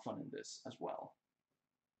lot of fun in this as well.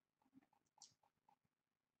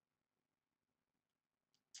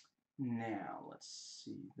 Now let's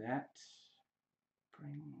see, that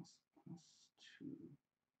brings us to,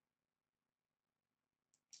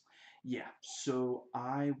 yeah, so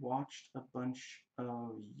I watched a bunch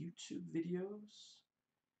of YouTube videos.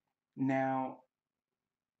 Now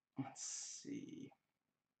let's see.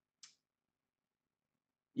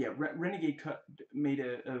 Yeah, Renegade Cut made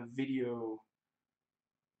a video.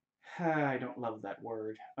 I don't love that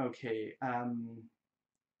word. Okay,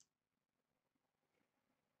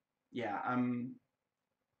 yeah,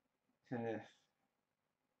 uh,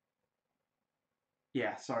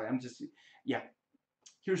 yeah, sorry, yeah,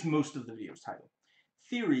 here's most of the video's title.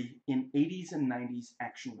 Theory in 80's and 90's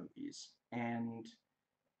action movies. And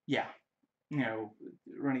yeah,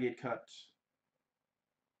 Renegade Cut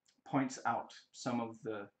points out some of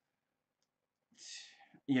the,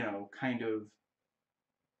 kind of,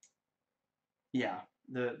 yeah,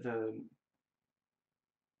 the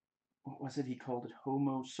what was it he called it,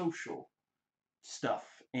 homosocial stuff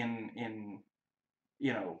in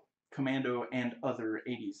Commando and other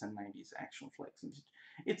 80's and 90's action flicks. And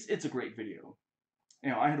it's a great video.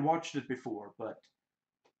 I had watched it before, but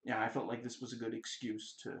yeah, I felt like this was a good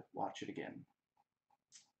excuse to watch it again.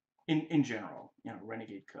 In general,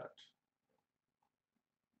 Renegade Cut,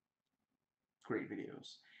 great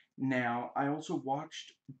videos. Now, I also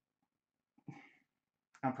watched,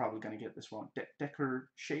 I'm probably going to get this wrong, Decker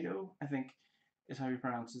Shado, I think is how he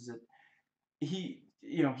pronounces it. He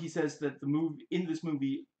says that in this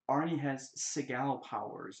movie, Arnie has Seagal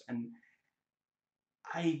powers, and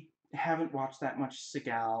I haven't watched that much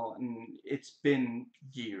Seagal, and it's been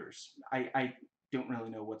years. I don't really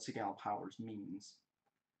know what Seagal powers means.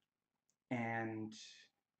 And,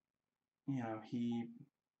 he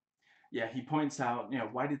points out,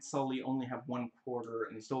 why did Sully only have one quarter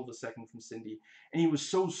and he stole the second from Cindy? And he was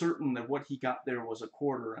so certain that what he got there was a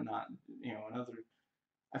quarter and not, another,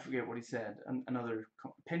 I forget what he said, another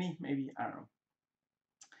penny, maybe? I don't know.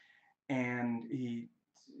 And he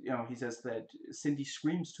says that Cindy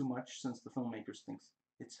screams too much since the filmmakers thinks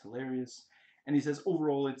it's hilarious. And he says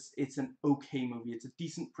overall it's an okay movie. It's a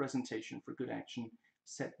decent presentation for good action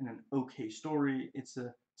set in an okay story. It's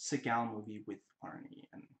a Seagal movie with Arnie.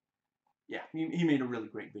 And yeah, he made a really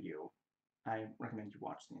great video. I recommend you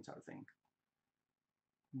watch the entire thing.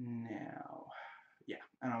 Now, yeah,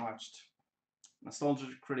 and I watched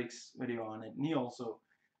Nostalgia Critic's video on it, and he also,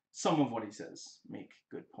 some of what he says make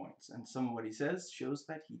good points, and some of what he says shows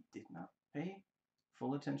that he did not pay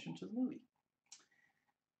full attention to the movie.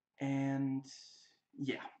 And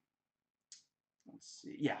yeah, let's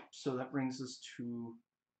see. Yeah, so that brings us to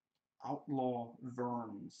Outlaw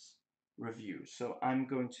Vern's review. So I'm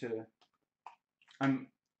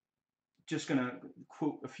just gonna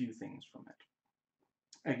quote a few things from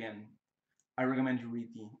it. Again, I recommend you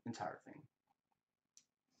read the entire thing.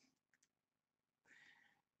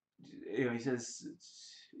 He says,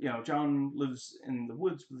 John lives in the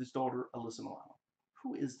woods with his daughter, Alyssa Milano.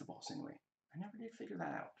 Who is the boss anyway? I never did figure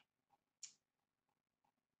that out.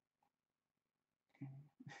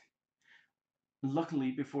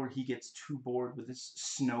 Luckily, before he gets too bored with his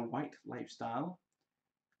Snow White lifestyle,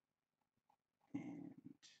 and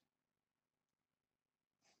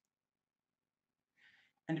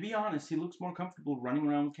And to be honest, he looks more comfortable running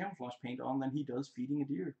around with camouflage paint on than he does feeding a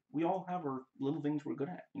deer. We all have our little things we're good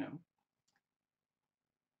at, you know?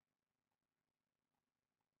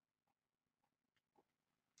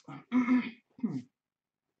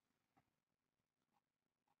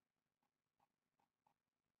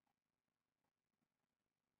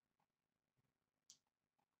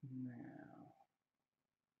 Now,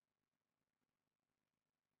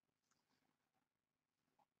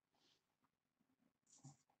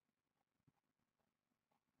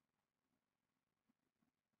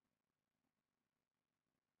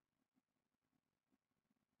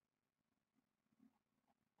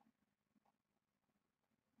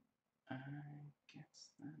 I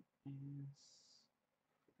guess that is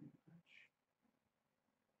pretty much.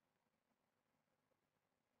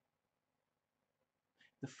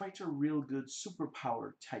 The fights are real good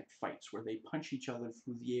superpower type fights where they punch each other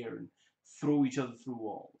through the air and throw each other through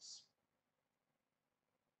walls.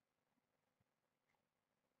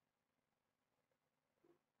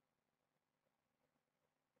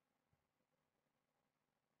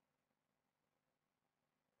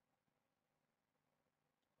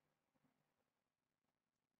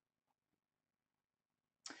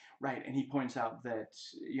 Right, and he points out that,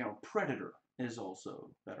 Predator is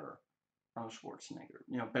also better on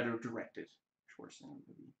Schwarzenegger, better directed Schwarzenegger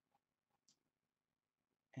movie.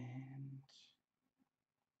 And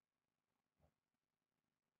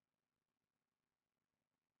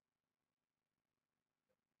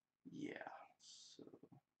yeah, so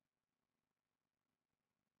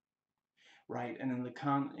right, and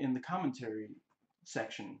in the commentary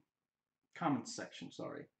section, comments section,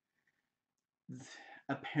 sorry,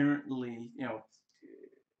 apparently,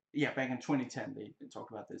 yeah, back in 2010 they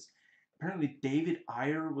talked about this. Apparently, David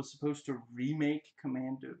Ayer was supposed to remake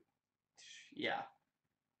Commando. Yeah,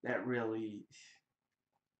 that really.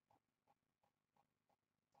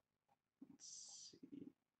 Let's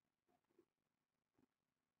see.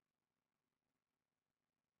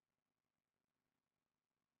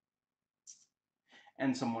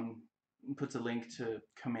 And someone puts a link to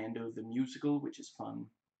Commando the musical, which is fun.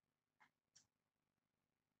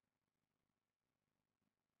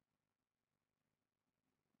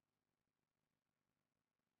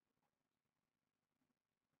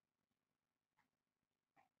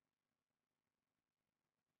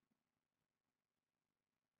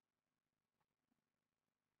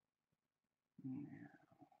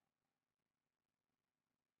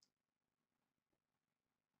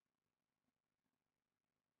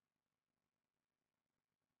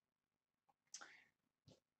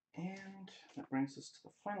 And that brings us to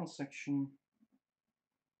the final section,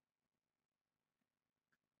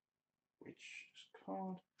 which is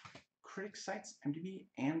called Critic Sites, IMDb,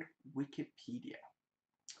 and Wikipedia.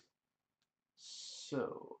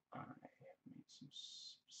 So, I have made some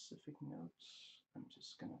specific notes. I'm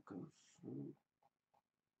just going to go through.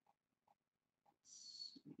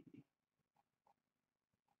 Let's see.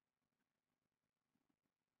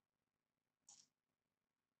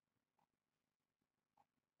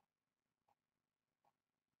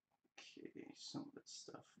 Okay, some of this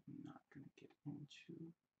stuff I'm not going to get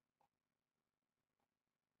into.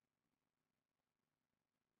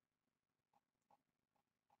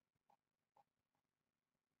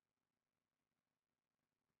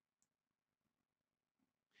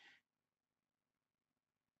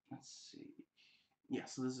 Let's see. Yeah,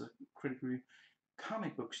 so this is a critic review.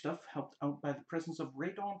 Comic book stuff helped out by the presence of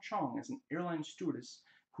Rae Dawn Chong as an airline stewardess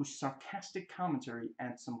whose sarcastic commentary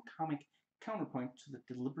adds some comic counterpoint to the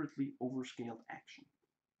deliberately overscaled action.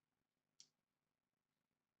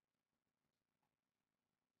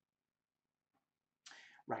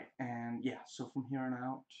 Right, and yeah, so from here on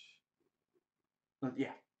out,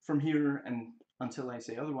 yeah, from here and until I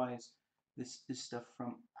say otherwise, this is stuff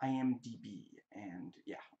from IMDb. And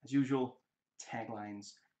yeah, as usual,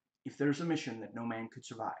 taglines. If there's a mission that no man could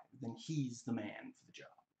survive, then he's the man for the job.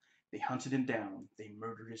 They hunted him down, they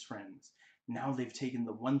murdered his friends. Now they've taken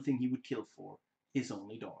the one thing he would kill for, his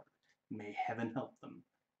only daughter. May heaven help them.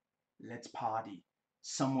 Let's party.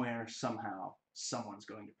 Somewhere, somehow, someone's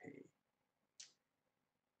going to pay.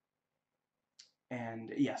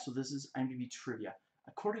 And yeah, so this is IMDb trivia.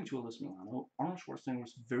 According to Alyssa Milano, Arnold Schwarzenegger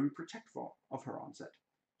was very protective of her on set.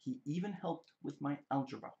 He even helped with my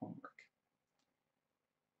algebra homework.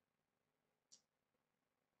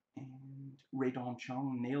 And Rae Dawn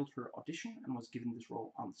Chong nailed her audition and was given this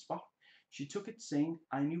role on the spot. She took it saying,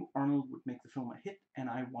 I knew Arnold would make the film a hit and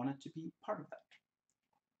I wanted to be part of that.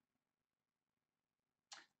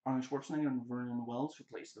 Arnold Schwarzenegger and Vernon Wells, who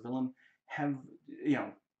plays the villain, have,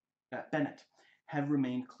 Bennett, have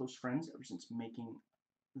remained close friends ever since making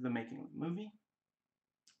of the movie.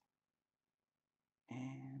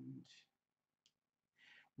 And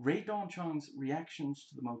Ray Dawn Chong's reactions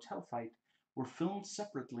to the motel fight were filmed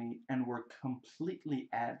separately and were completely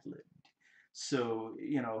ad-libbed. So,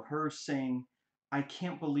 her saying, "I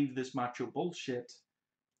can't believe this macho bullshit,"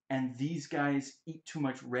 and "these guys eat too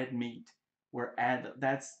much red meat," were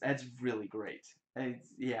that's really great.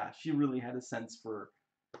 Yeah, she really had a sense for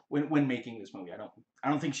when making this movie. I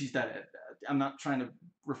don't think she's that. I'm not trying to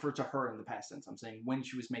refer to her in the past tense. I'm saying when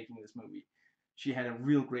she was making this movie, she had a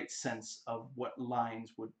real great sense of what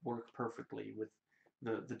lines would work perfectly with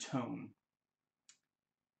the tone.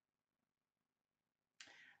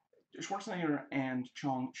 Schwarzenegger and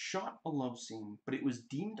Chong shot a love scene, but it was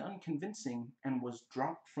deemed unconvincing and was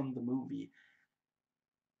dropped from the movie.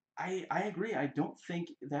 I agree. I don't think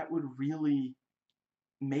that would really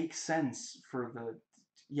make sense for the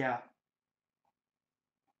yeah.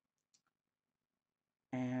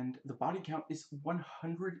 And the body count is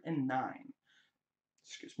 109.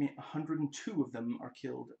 Excuse me, 102 of them are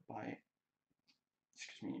killed by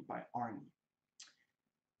Arnie.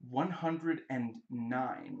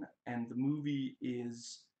 109, and the movie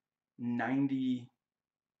is 90,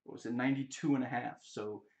 what was it, 92 and a half.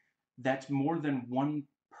 So that's more than one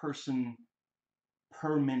person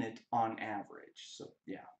per minute on average. So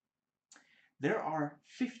yeah. There are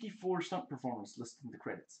 54 stunt performers listed in the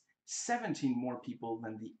credits, 17 more people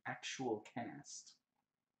than the actual cast.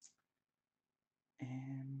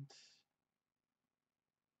 And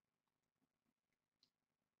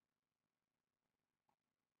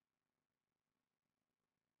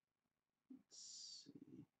let's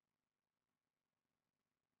see.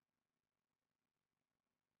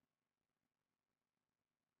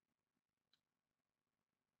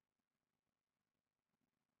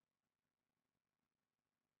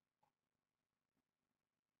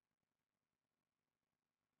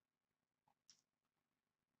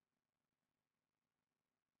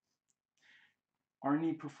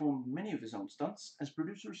 Arnie performed many of his own stunts, as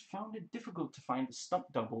producers found it difficult to find a stunt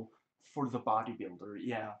double for the bodybuilder.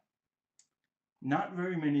 Yeah, not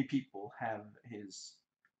very many people have his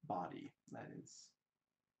body, that is.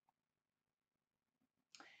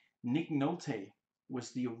 Nick Nolte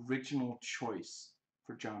was the original choice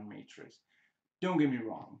for John Matrix. Don't get me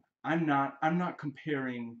wrong. I'm not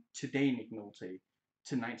comparing today Nick Nolte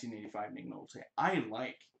to 1985 Nick Nolte. I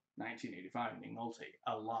like 1985 Nick Nolte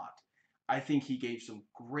a lot. I think he gave some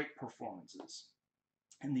great performances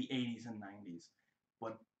in the 80s and 90s.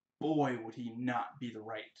 But boy, would he not be the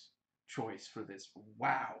right choice for this.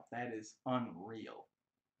 Wow, that is unreal.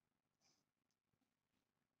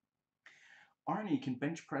 Arnie can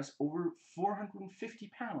bench press over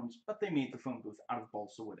 450 pounds, but they made the phone booth out of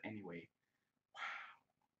balsa wood anyway.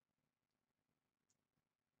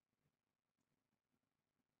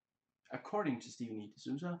 According to Stephen E.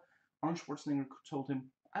 D'Souza, Arnold Schwarzenegger told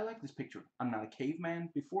him, "I like this picture. I'm not a caveman.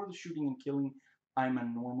 Before the shooting and killing, I'm a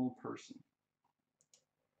normal person."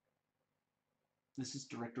 This is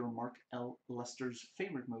director Mark L. Lester's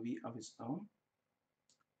favorite movie of his own.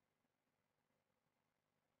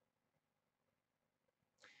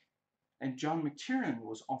 And John McTiernan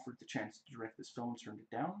was offered the chance to direct this film, turned it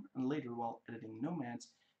down, and later, while editing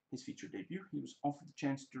Nomads, his feature debut, he was offered the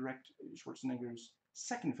chance to direct Schwarzenegger's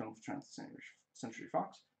second film for 20th Century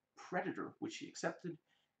Fox, Predator, which he accepted,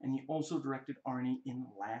 and he also directed Arnie in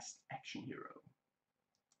Last Action Hero.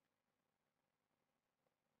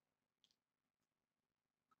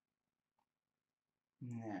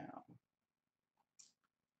 Now,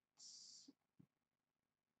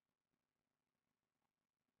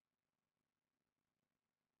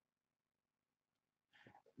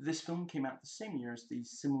 this film came out the same year as the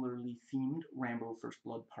similarly themed Rambo First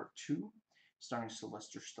Blood Part 2, starring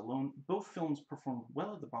Sylvester Stallone. Both films performed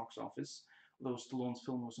well at the box office, although Stallone's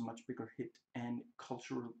film was a much bigger hit and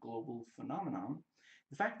cultural global phenomenon.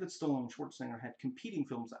 The fact that Stallone and Schwarzenegger had competing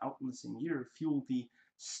films out in the same year fueled the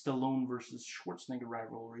Stallone versus Schwarzenegger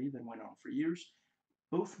rivalry that went on for years,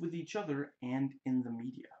 both with each other and in the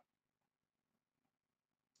media.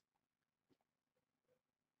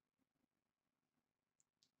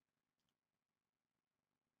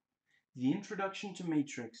 The introduction to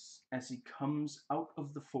Matrix as he comes out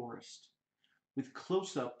of the forest, with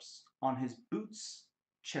close-ups on his boots,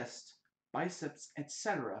 chest, biceps,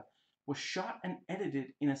 etc., was shot and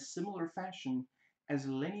edited in a similar fashion as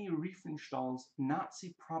Leni Riefenstahl's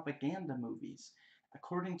Nazi propaganda movies.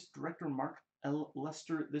 According to director Mark L.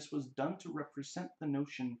 Lester, this was done to represent the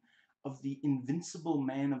notion of the invincible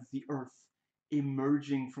man of the earth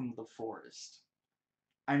emerging from the forest.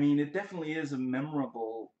 I mean, it definitely is a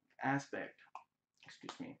memorable aspect.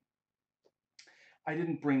 Excuse me. I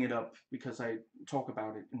didn't bring it up because I talk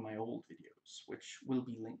about it in my old videos, which will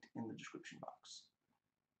be linked in the description box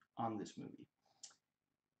on this movie.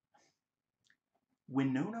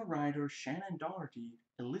 Winona Ryder, Shannon Doherty,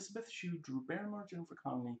 Elizabeth Shue, Drew Barrymore, Jennifer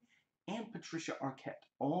Connelly, and Patricia Arquette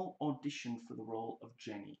all auditioned for the role of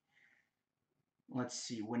Jenny. Let's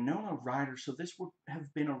see, Winona Ryder, so this would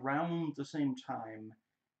have been around the same time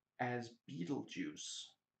as Beetlejuice.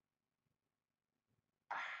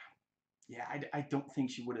 Yeah, I don't think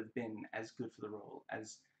she would have been as good for the role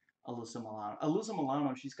as Alyssa Milano. Alyssa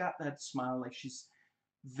Milano, she's got that smile, like she's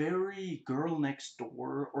very girl next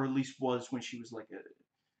door, or at least was when she was like a,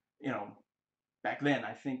 you know, back then.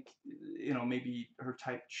 I think, maybe her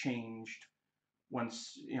type changed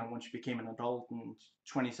once, when she became an adult and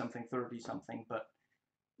 20 something, 30 something, but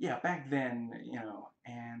yeah, back then,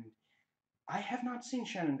 and I have not seen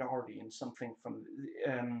Shannon Doherty in something from,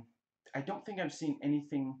 I don't think I've seen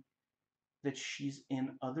anything that she's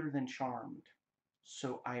in other than Charmed.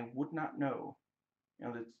 So I would not know.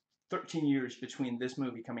 That's 13 years between this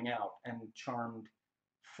movie coming out and Charmed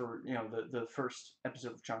for, the first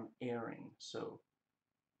episode of Charmed airing. So,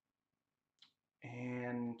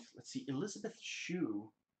 and let's see, Elizabeth Shue.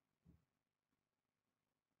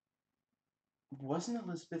 Wasn't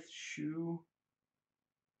Elizabeth Shue?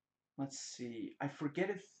 Let's see. I forget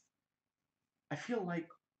if, I feel like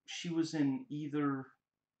she was in either,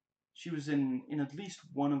 she was in at least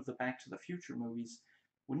one of the Back to the Future movies.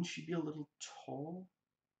 Wouldn't she be a little tall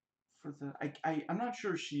for the, I'm not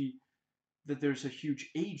sure that there's a huge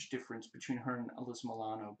age difference between her and Alyssa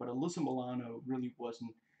Milano, but Alyssa Milano really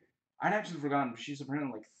wasn't. I'd actually forgotten, she's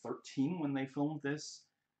apparently like 13 when they filmed this.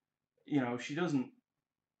 She doesn't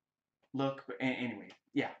look, but anyway,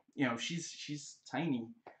 yeah, she's tiny,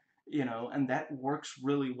 and that works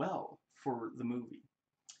really well for the movie.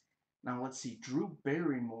 Now let's see, Drew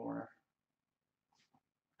Barrymore.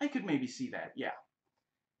 I could maybe see that, yeah.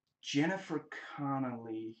 Jennifer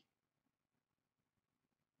Connelly.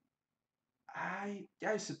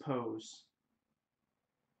 I suppose.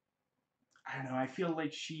 I don't know. I feel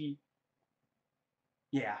like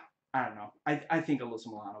yeah, I don't know. I think Alyssa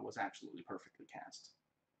Milano was absolutely perfectly cast.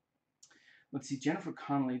 Let's see, Jennifer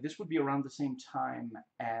Connelly. This would be around the same time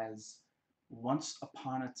as Once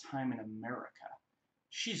Upon a Time in America.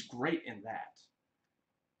 She's great in that.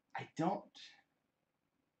 I don't.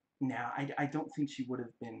 No, I don't think she would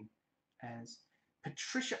have been as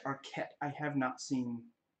Patricia Arquette. I have not seen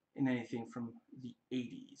in anything from the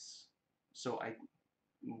 80s, so I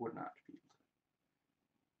would not be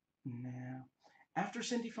able to. Now, after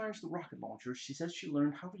Cindy fires the rocket launcher, she says she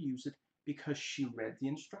learned how to use it because she read the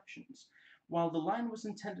instructions. While the line was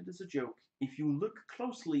intended as a joke, if you look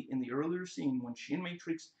closely in the earlier scene when she and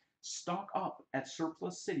Matrix stock up at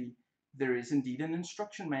Surplus City, there is indeed an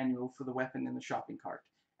instruction manual for the weapon in the shopping cart,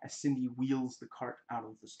 as Cindy wheels the cart out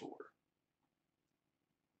of the store.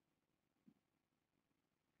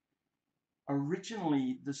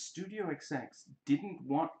 Originally, the studio execs didn't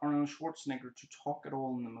want Arnold Schwarzenegger to talk at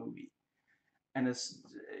all in the movie. And as,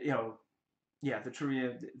 you know, yeah, the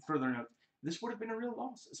trivia further note, this would have been a real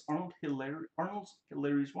loss, as Arnold's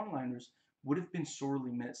hilarious one-liners would have been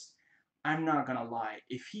sorely missed. I'm not gonna lie,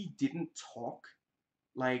 if he didn't talk,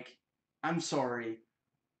 like, I'm sorry,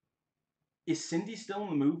 is Cindy still in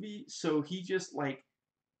the movie? So he just, like,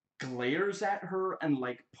 glares at her and,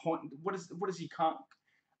 like, what does he call?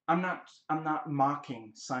 I'm not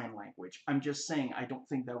mocking sign language. I'm just saying I don't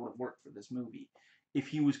think that would have worked for this movie. If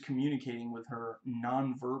he was communicating with her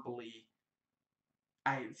non-verbally,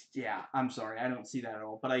 yeah, I'm sorry, I don't see that at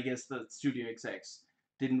all. But I guess the studio execs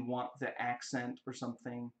didn't want the accent or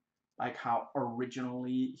something, like how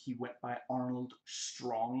originally he went by Arnold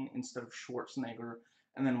Strong instead of Schwarzenegger,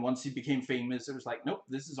 and then once he became famous, it was like, nope,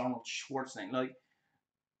 this is Arnold Schwarzenegger. Like,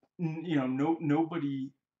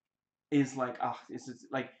 nobody is like, ah, this is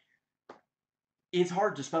like, it's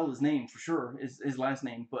hard to spell his name for sure, his last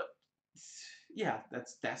name, but yeah,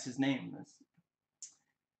 that's his name.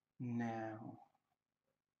 Now,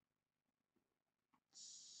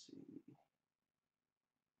 let's see.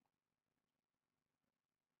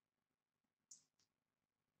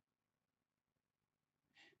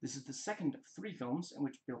 This is the second of three films in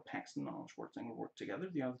which Bill Paxton and Arnold Schwarzenegger worked together,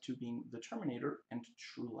 the other two being The Terminator and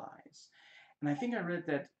True Lies. And I think I read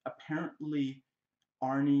that apparently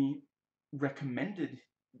Arnie recommended,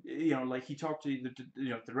 like he talked to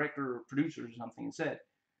the director or producer or something and said,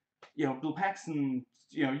 Bill Paxton,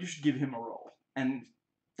 you should give him a role. And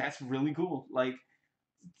that's really cool. Like,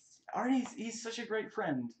 he's such a great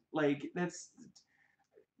friend. Like, that's,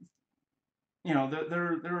 there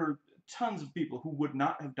are tons of people who would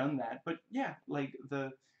not have done that. But yeah, like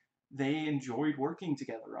they enjoyed working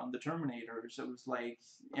together on the Terminator. So it was like,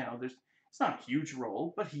 there's it's not a huge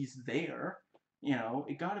role, but he's there.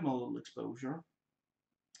 It got him a little exposure.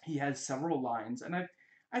 He has several lines, and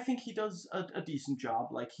I think he does a decent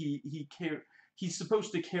job. Like he's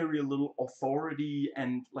supposed to carry a little authority,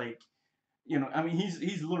 and like, I mean,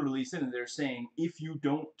 he's literally sitting there saying, if you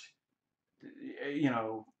don't,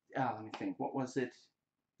 let me think, what was it?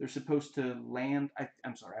 They're supposed to land.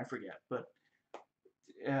 I'm sorry, I forget, but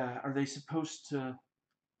are they supposed to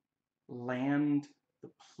land the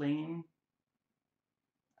plane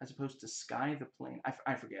as opposed to sky the plane?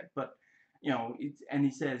 I forget, but and he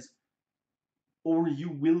says, or you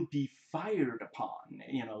will be fired upon.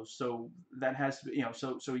 So that has to be,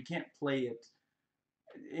 so he can't play it.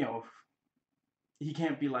 You know, he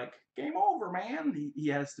can't be like game over, man. He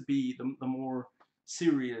has to be the more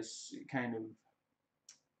serious kind of.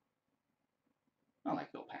 I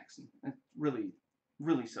like Bill Paxton. It really,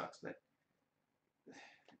 really sucks that.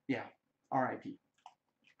 Yeah, R.I.P.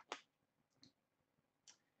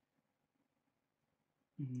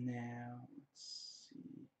 Now, let's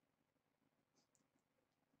see.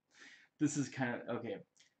 This is kind of okay.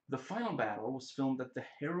 The final battle was filmed at the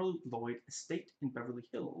Harold Lloyd Estate in Beverly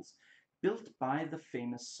Hills, built by the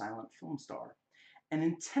famous silent film star. An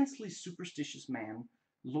intensely superstitious man,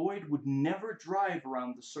 Lloyd would never drive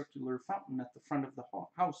around the circular fountain at the front of the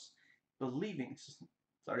house, believing.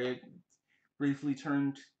 Sorry, I briefly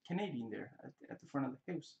turned Canadian there at the front of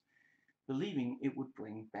the house, believing it would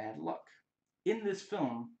bring bad luck. In this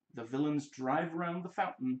film, the villains drive around the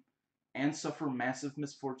fountain and suffer massive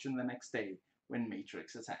misfortune the next day when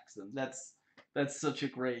Matrix attacks them. That's such a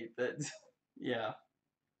great that yeah.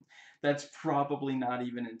 That's probably not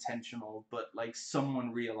even intentional, but like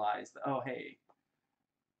someone realized, oh hey,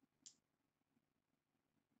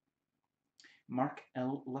 Mark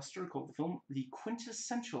L. Lester called the film the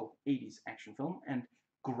quintessential 80s action film and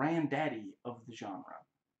granddaddy of the genre.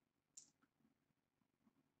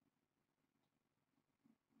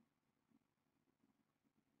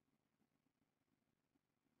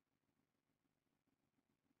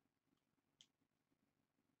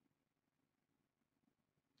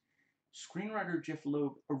 Screenwriter Jeff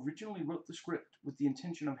Loeb originally wrote the script with the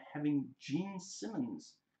intention of having Gene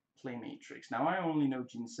Simmons play Matrix. Now, I only know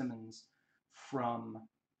Gene Simmons from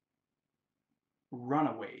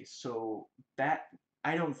Runaways, so that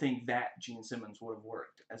I don't think that Gene Simmons would have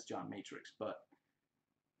worked as John Matrix, but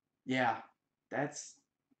yeah, that's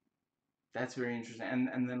that's very interesting.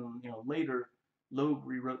 And then later, Loeb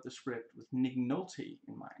rewrote the script with Nick Nolte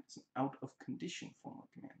in mind. It's an out of condition former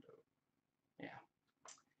Commando. Yeah.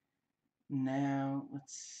 Now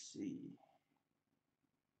let's see.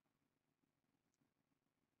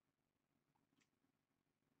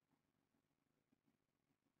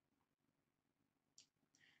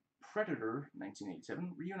 Predator,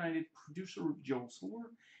 1987, reunited producer Joel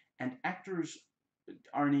Silver and actors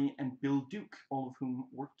Arnie and Bill Duke, all of whom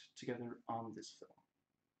worked together on this film.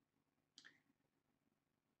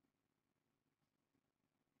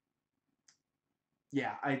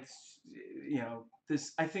 Yeah,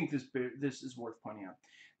 this. I think this is worth pointing out.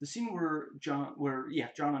 The scene where John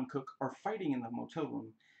and Cook are fighting in the motel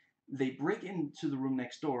room, they break into the room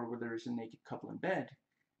next door where there is a naked couple in bed.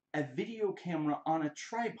 A video camera on a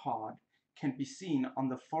tripod can be seen on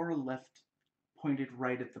the far left, pointed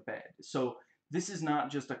right at the bed. So this is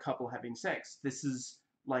not just a couple having sex. This is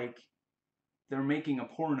like they're making a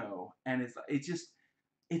porno, and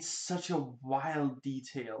it's such a wild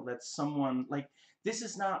detail that someone like this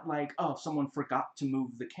is not like, oh, someone forgot to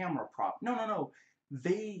move the camera prop. No, no, no.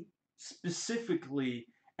 They specifically,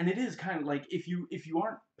 and it is kind of like if you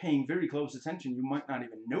aren't paying very close attention, you might not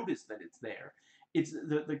even notice that it's there. It's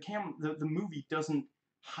the movie doesn't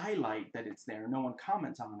highlight that it's there. No one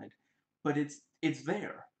comments on it, but it's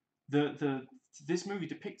there. The This movie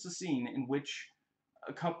depicts a scene in which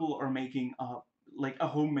a couple are making like a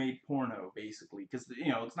homemade porno, basically, because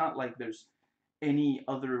it's not like there's any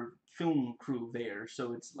other film crew there,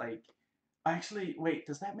 so it's like, actually, wait,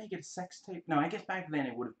 does that make it a sex tape? No, I guess back then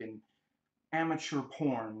it would have been amateur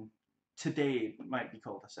porn. Today it might be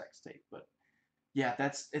called a sex tape, but yeah,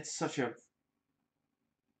 it's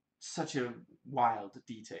such a wild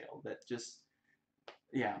detail that just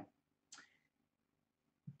yeah.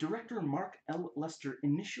 Director Mark L. Lester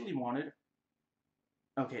initially wanted.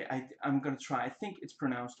 Okay, I'm gonna try. I think it's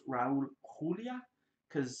pronounced Raul Julia,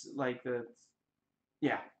 because like the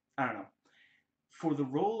yeah, I don't know, for the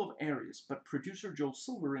role of Ares, but producer Joel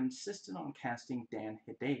Silver insisted on casting Dan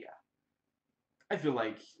Hedaya. I feel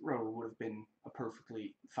like Raul would have been a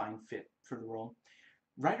perfectly fine fit for the role.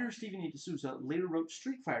 Writer Steven E. D'Souza later wrote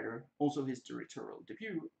Street Fighter, also his directorial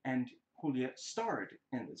debut, and Julia starred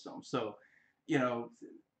in this film. So, you know,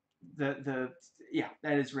 the yeah,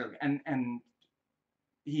 that is really, and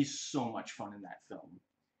he's so much fun in that film.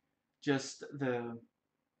 Just the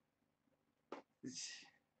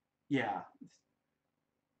yeah,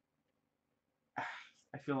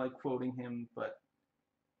 I feel like quoting him, but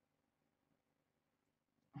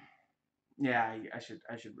yeah, I should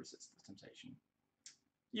resist the temptation.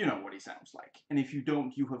 You know what he sounds like, and if you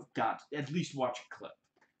don't, you have got at least watch a clip.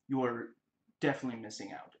 You are definitely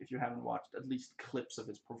missing out if you haven't watched at least clips of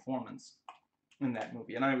his performance in that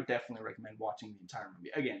movie. And I would definitely recommend watching the entire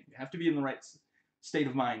movie. Again, you have to be in the right state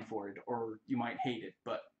of mind for it, or you might hate it.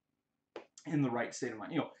 But in the right state of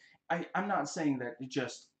mind, I'm not saying that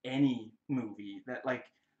just any movie that like.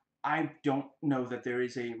 I don't know that there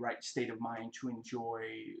is a right state of mind to enjoy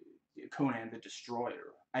Conan the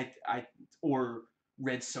Destroyer. Or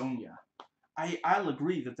Red Sonja. I'll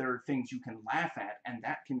agree that there are things you can laugh at and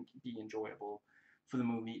that can be enjoyable for the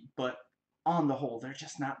movie, but on the whole, they're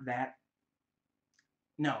just not that.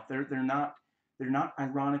 No, they're not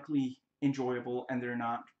ironically enjoyable, and they're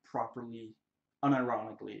not properly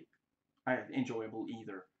unironically enjoyable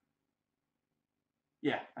either.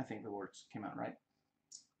 Yeah, I think the words came out right.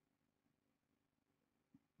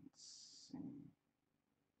 Let's see.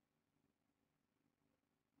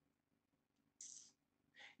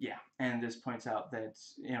 Yeah, and this points out that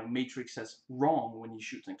Matrix says wrong when he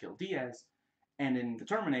shoots and kills Diaz, and in the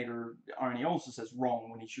Terminator, Arnie also says wrong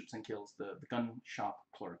when he shoots and kills the gun shop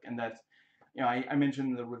clerk, and that's I mentioned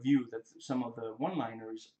in the review that some of the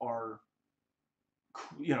one-liners are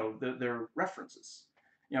they're references.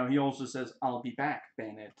 He also says I'll be back,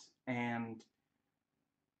 Bennett, and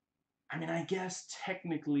I mean I guess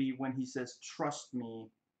technically when he says trust me,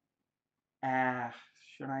 ah,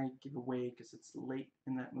 should I give away because it's late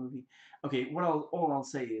in that movie? Okay, all I'll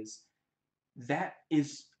say is that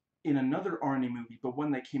is in another Arnie movie, but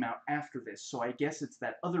one that came out after this. So I guess it's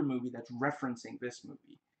that other movie that's referencing this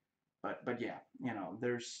movie. But yeah,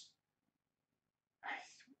 there's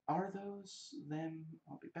are those them?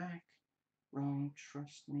 I'll be back. Wrong.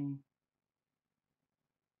 Trust me.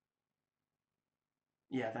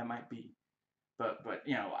 Yeah, that might be. But let's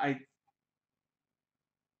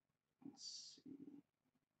see.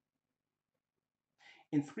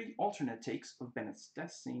 In three alternate takes of Bennett's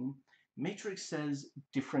death scene, Matrix says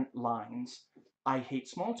different lines. I hate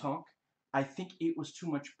small talk. I think it was too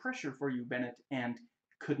much pressure for you, Bennett, and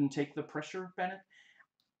couldn't take the pressure, Bennett.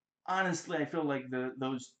 Honestly, I feel like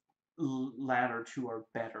those latter two are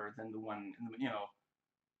better than the one,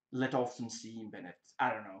 let off some steam, Bennett.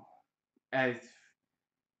 I don't know. I,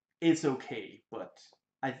 it's okay, but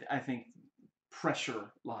I think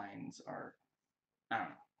pressure lines are, I don't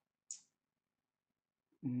know.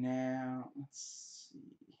 Now, let's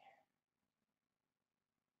see.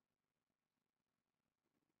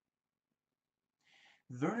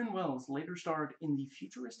 Vernon Wells later starred in the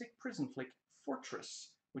futuristic prison flick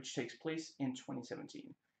Fortress, which takes place in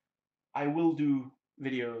 2017. I will do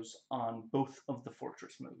videos on both of the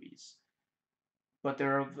Fortress movies, but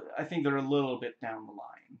I think they're a little bit down the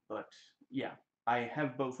line. But yeah, I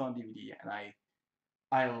have both on DVD, and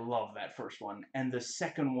I love that first one. And the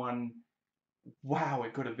second one, wow,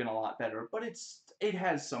 it could have been a lot better, but it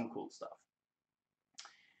has some cool stuff.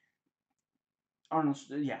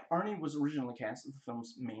 Arnie was originally cast as the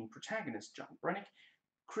film's main protagonist, John Brennick.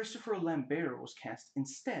 Christopher Lambert was cast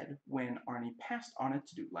instead when Arnie passed on it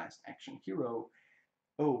to do Last Action Hero.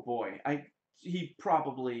 Oh boy, he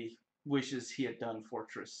probably wishes he had done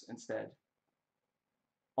Fortress instead.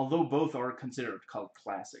 Although both are considered cult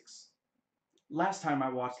classics. Last time I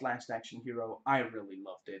watched Last Action Hero, I really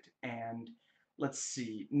loved it, and let's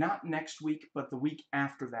see, not next week, but the week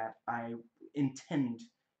after that, I intend,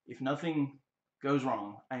 if nothing goes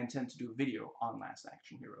wrong, I intend to do a video on Last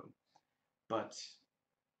Action Hero. But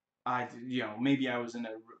maybe I was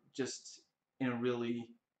just in a really,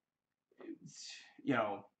 you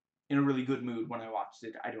know, in a really good mood when I watched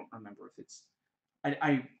it. I don't remember if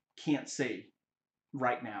I can't say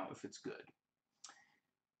right now if it's good.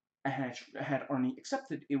 Had Arnie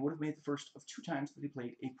accepted, it would have made the first of two times that he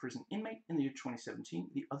played a prison inmate in the year 2017.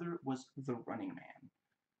 The other was The Running Man,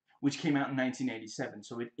 which came out in 1987,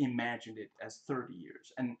 so it imagined it as 30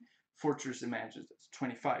 years, and Fortress imagines it as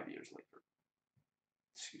 25 years later.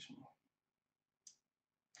 Excuse me.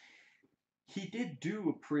 He did do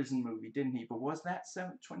a prison movie, didn't he? But was that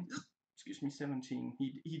 17?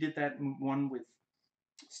 He did that one with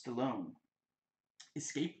Stallone,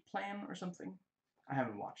 Escape Plan or something. I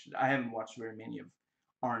haven't watched it. I haven't watched very many of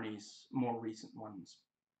Arnie's more recent ones.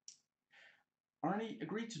 Arnie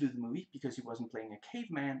agreed to do the movie because he wasn't playing a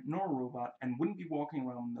caveman nor a robot and wouldn't be walking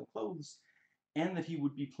around with no clothes, and that he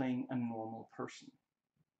would be playing a normal person.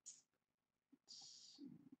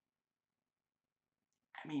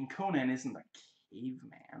 I mean, Conan isn't a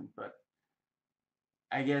caveman, but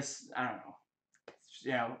I guess, I don't know.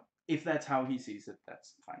 You know, if that's how he sees it,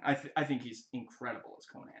 that's fine. I think he's incredible as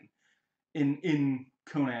Conan. In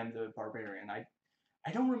Conan the Barbarian,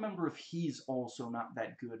 I don't remember if he's also not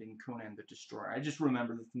that good in Conan the Destroyer. I just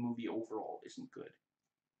remember that the movie overall isn't good.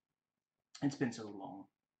 It's been so long.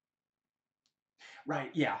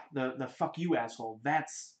 Right, yeah, the fuck you asshole.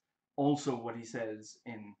 That's also what he says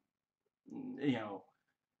in, you know,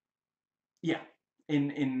 yeah,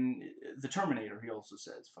 in the Terminator. He also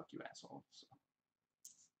says fuck you asshole. So.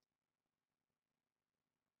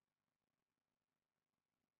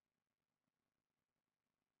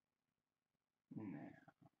 Nah.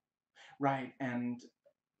 Right, and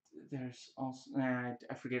there's also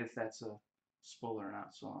I forget if that's a spoiler or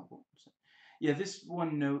not. So I won't say. Yeah, this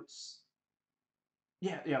one notes.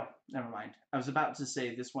 Yeah, yeah. Never mind. I was about to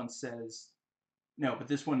say this one says no, but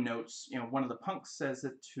this one notes. You know, one of the punks says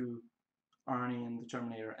it to Arnie in the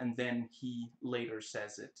Terminator, and then he later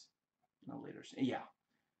says it. No, later. Yeah,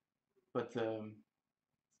 but the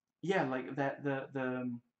yeah, like that the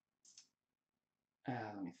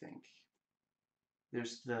let me think.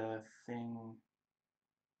 There's the thing.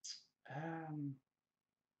 Um,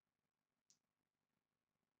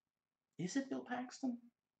 is it Bill Paxton?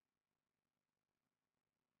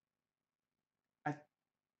 I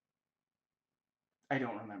I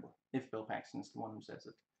don't remember if Bill Paxton is the one who says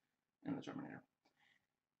it in the Terminator.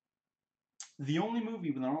 The only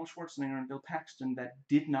movie with Arnold Schwarzenegger and Bill Paxton that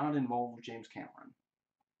did not involve James Cameron.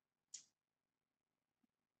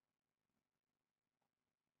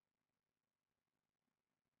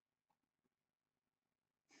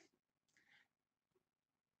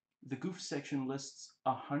 The goof section lists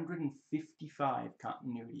 155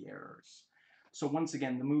 continuity errors. So once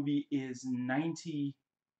again, the movie is 92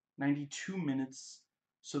 minutes.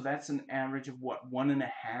 So that's an average of what,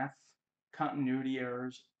 1.5 continuity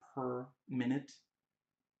errors per minute?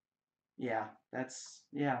 Yeah, that's,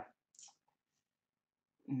 yeah.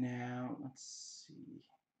 Now, let's see.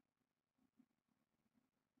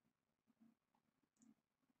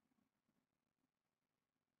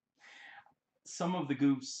 Some of the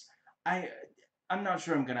goofs, I I'm not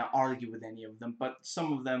sure I'm gonna argue with any of them, but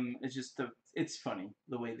some of them is just it's funny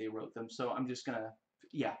the way they wrote them. So I'm just gonna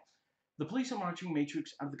yeah. The police are marching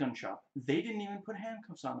Matrix out of the gun shop. They didn't even put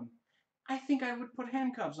handcuffs on him. I think I would put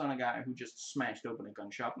handcuffs on a guy who just smashed open a gun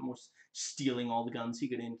shop and was stealing all the guns he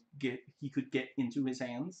could get into his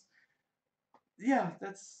hands. Yeah,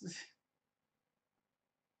 that's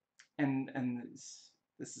and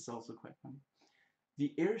this is also quite funny.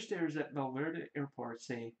 The air stairs at Valverde Airport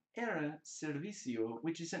say Era Servicio,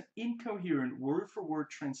 which is an incoherent word-for-word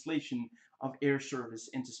translation of air service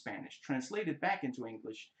into Spanish. Translated back into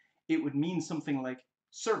English, it would mean something like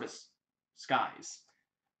service, skies.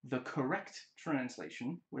 The correct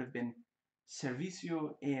translation would have been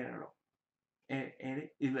Servicio Aero. You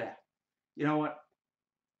know what?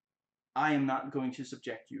 I am not going to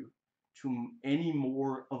subject you to any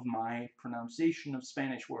more of my pronunciation of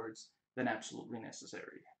Spanish words than absolutely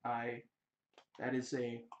necessary. That is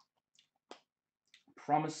a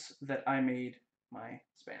promise that I made my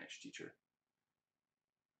Spanish teacher.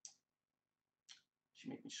 She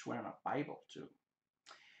made me swear on a Bible too.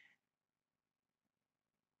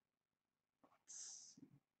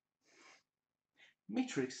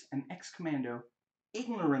 Matrix, an ex-commando,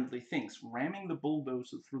 ignorantly thinks ramming the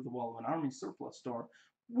bulldozer through the wall of an army surplus store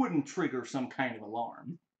wouldn't trigger some kind of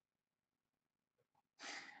alarm.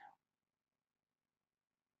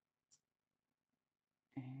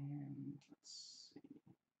 And let's see.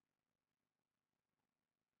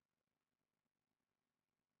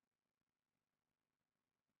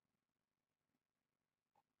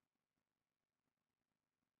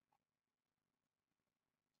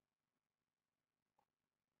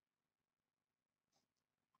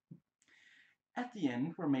 At the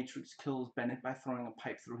end, where Matrix kills Bennett by throwing a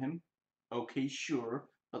pipe through him, okay, sure,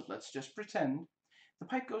 but let's just pretend. The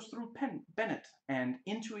pipe goes through Bennett and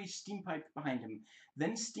into a steam pipe behind him.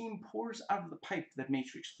 Then steam pours out of the pipe that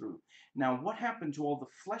Matrix threw. Now, what happened to all the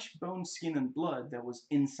flesh, bone, skin, and blood that was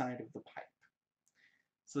inside of the pipe?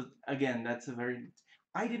 So, again, that's a very.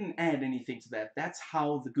 I didn't add anything to that. That's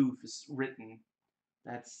how the goof is written.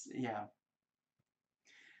 That's, yeah.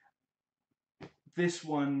 This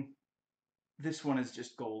one. This one is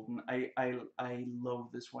just golden. I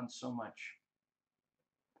love this one so much.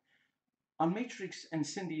 On Matrix and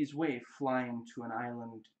Cindy's way flying to an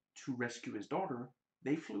island to rescue his daughter,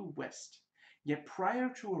 they flew west. Yet prior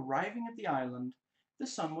to arriving at the island, the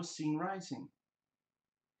sun was seen rising.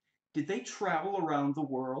 Did they travel around the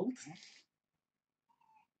world?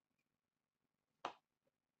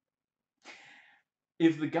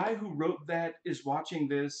 If the guy who wrote that is watching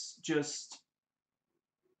this, just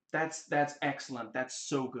that's excellent. That's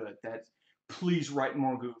so good. That please write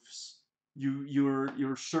more goofs.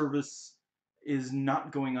 Your service is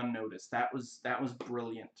not going unnoticed. That was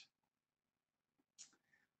brilliant.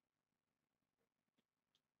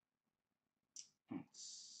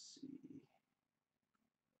 Let's see.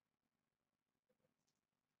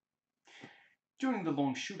 During the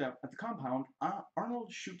long shootout at the compound,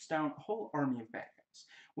 Arnold shoots down a whole army of bad guys.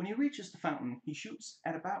 When he reaches the fountain, he shoots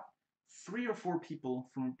at about 3 or 4 people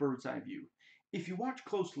from a bird's eye view. If you watch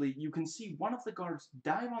closely, you can see one of the guards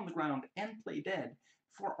dive on the ground and play dead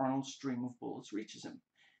before Arnold's stream of bullets reaches him.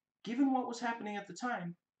 Given what was happening at the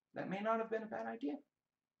time, that may not have been a bad idea.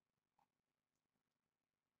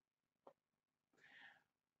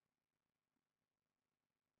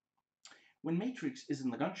 When Matrix is in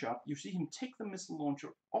the gun shop, you see him take the missile launcher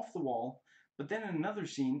off the wall, but then in another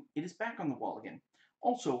scene, it is back on the wall again.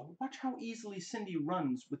 Also, watch how easily Cindy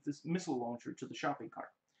runs with this missile launcher to the shopping cart.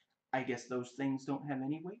 I guess those things don't have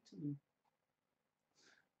any weight to them.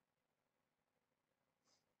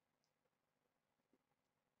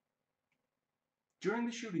 During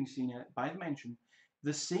the shooting scene by the mansion,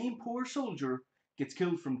 the same poor soldier gets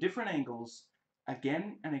killed from different angles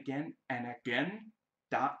again and again and again.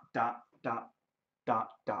 Dot, dot, dot, dot,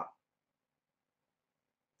 dot.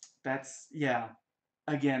 That's, yeah.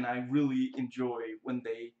 Again, I really enjoy when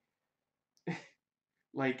they,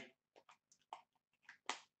 like,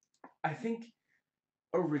 I think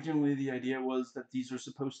originally the idea was that these are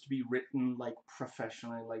supposed to be written, like,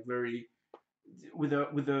 professionally, like, very, with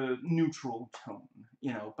a neutral tone,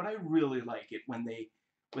 but I really like it when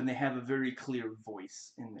they have a very clear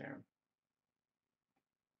voice in there.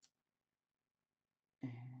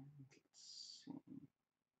 And let's see.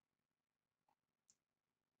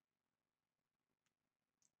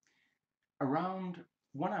 Around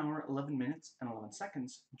 1 hour, 11 minutes, and 11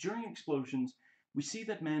 seconds, during explosions, we see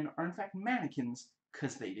that men are in fact mannequins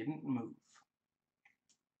because they didn't move.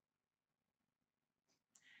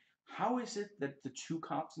 How is it that the 2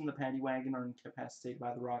 cops in the paddy wagon are incapacitated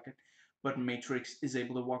by the rocket, but Matrix is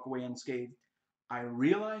able to walk away unscathed? I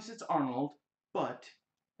realize it's Arnold, but,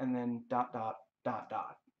 and then dot dot dot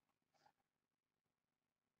dot.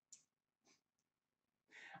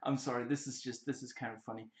 I'm sorry, this is kind of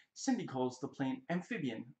funny. Cindy calls the plane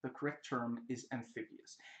amphibian. The correct term is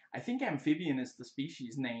amphibious. I think amphibian is the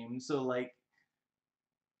species name, so, like,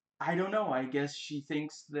 I don't know. I guess she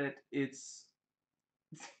thinks that it's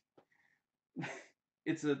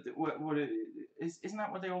it's a what it is. Isn't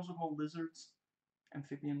that what they also call lizards?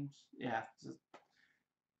 Amphibians? Yeah.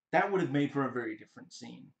 That would have made for a very different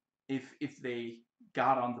scene if they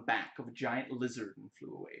got on the back of a giant lizard and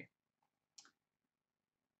flew away.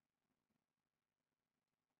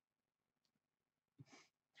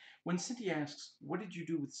 When Cindy asks, "What did you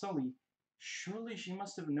do with Sully?" surely she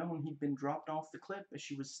must have known he'd been dropped off the cliff as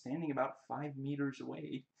she was standing about 5 meters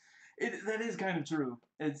away. That is kind of true.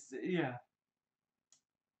 It's, yeah.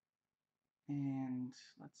 And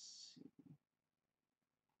let's see.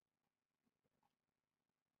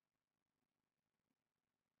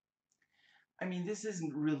 I mean, this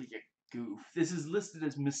isn't really a goof. This is listed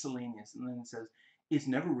as miscellaneous, and then it says, "It's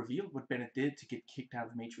never revealed what Bennett did to get kicked out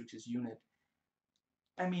of Matrix's unit."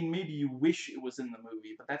 I mean, maybe you wish it was in the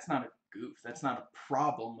movie, but that's not a goof. That's not a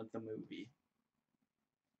problem with the movie.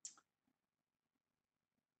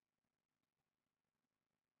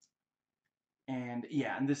 And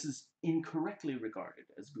yeah, and this is incorrectly regarded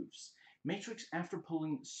as goofs. Matrix, after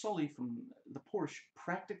pulling Sully from the Porsche,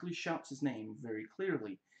 practically shouts his name very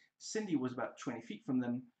clearly. Cindy was about 20 feet from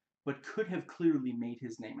them, but could have clearly made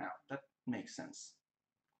his name out. That makes sense.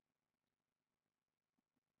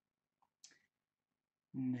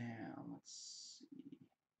 Now, let's see.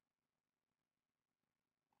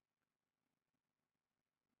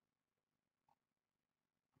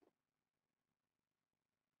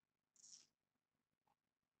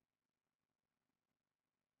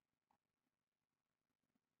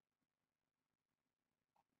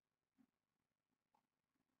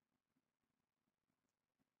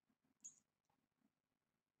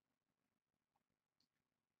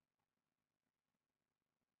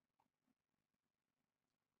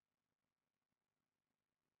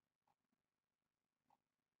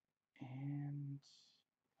 And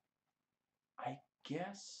I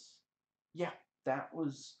guess, yeah, that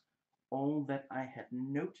was all that I had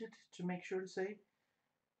noted to make sure to say.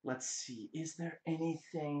 let's see, is there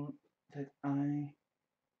anything that I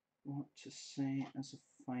want to say as a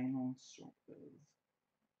final sort of...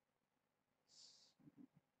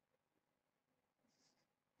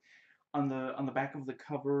 On the back of the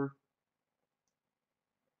cover,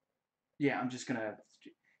 yeah, I'm just gonna...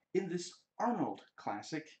 In this Arnold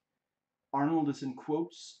classic, Arnold is in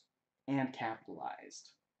quotes and capitalized.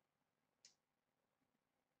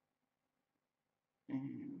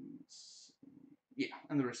 And yeah,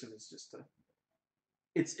 and the rest of it's just a...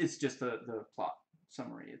 It's just the plot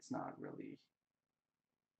summary. It's not really...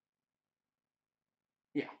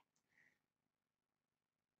 Yeah.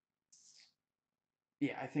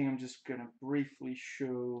 Yeah, I think I'm just gonna briefly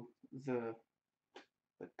show the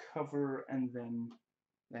cover, and then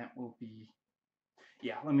that will be...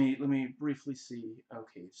 Yeah, let me briefly see.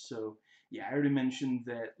 Okay, so yeah, I already mentioned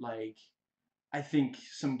that, like, I think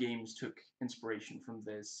some games took inspiration from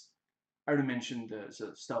this. I already mentioned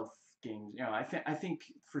the stealth games. I think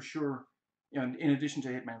for sure, in addition to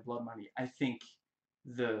Hitman Blood Money, I think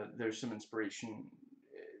there's some inspiration,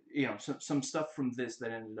 some stuff from this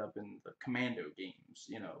that ended up in the Commando games.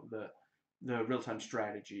 The real-time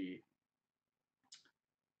strategy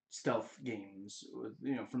stealth games,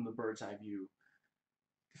 from the bird's eye view.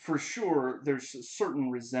 For sure, there's a certain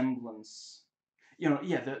resemblance.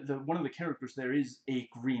 Yeah, the one of the characters there is a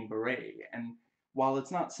Green Beret, and while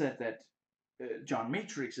it's not said that John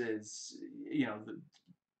Matrix is, the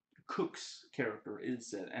Cook's character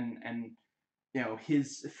is, and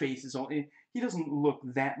his face is all... He doesn't look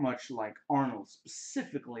that much like Arnold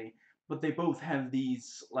specifically, but they both have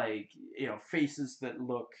these, like, faces that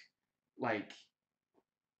look like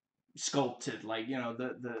sculpted, like,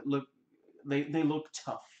 the look... they look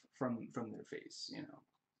tough from their face.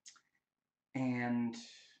 And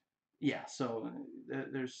yeah, so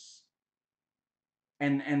there's...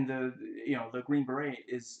 and the Green Beret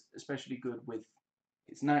is especially good with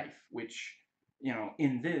his knife, which,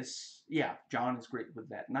 in this, yeah, John is great with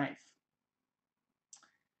that knife.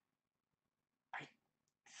 I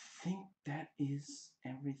think that is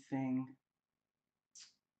everything.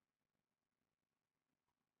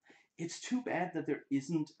 It's too bad that there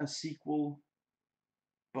isn't a sequel,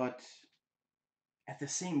 but at the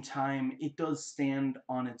same time, it does stand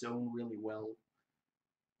on its own really well.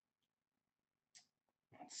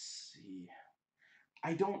 Let's see.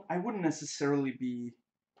 I wouldn't necessarily be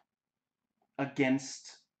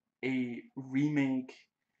against a remake.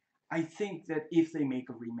 I think that if they make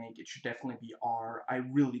a remake, it should definitely be R. I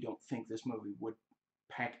really don't think this movie would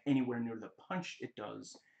pack anywhere near the punch it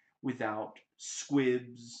does without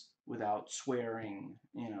squibs, without swearing.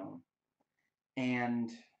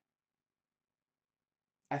 And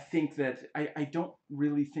I think that I don't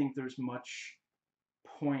really think there's much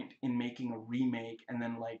point in making a remake and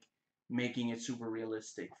then, like, making it super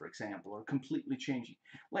realistic, for example, or completely changing.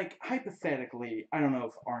 Like, hypothetically, I don't know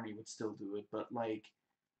if Arnie would still do it, but, like,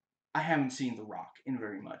 I haven't seen The Rock in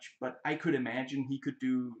very much, but I could imagine he could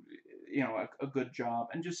do, a good job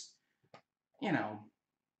and just, you know,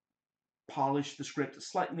 polish the script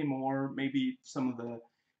slightly more, maybe a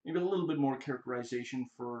little bit more characterization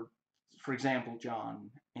for example,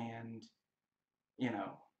 John, and, you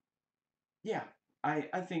know, yeah,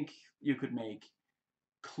 I think you could make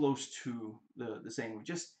close to the same.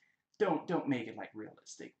 Just don't make it, like,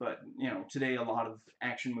 realistic. But, today a lot of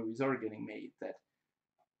action movies are getting made that,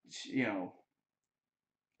 you know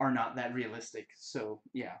are not that realistic. So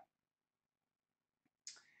yeah,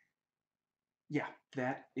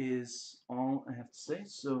 that is all I have to say.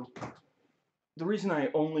 So the reason I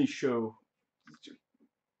only show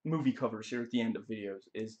movie covers here at the end of videos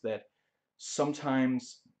is that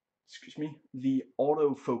sometimes, excuse me, the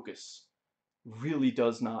autofocus really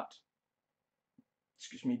does not,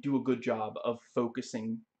 excuse me, do a good job of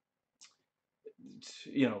focusing,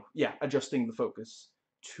 yeah, adjusting the focus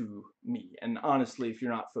to me. And honestly, if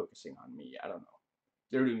you're not focusing on me, I don't know.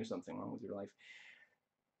 They're doing something wrong with your life.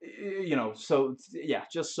 So yeah,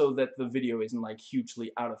 just so that the video isn't, like,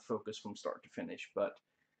 hugely out of focus from start to finish. But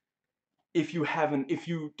if you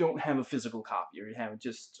don't have a physical copy, or you haven't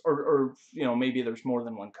just, or maybe there's more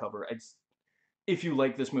than one cover, if you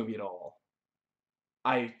like this movie at all,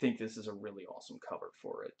 I think this is a really awesome cover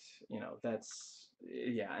for it. That's...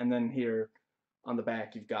 Yeah. And then here on the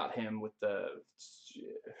back, you've got him with the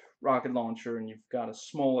rocket launcher, and you've got a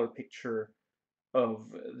smaller picture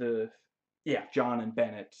of John and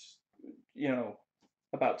Bennett,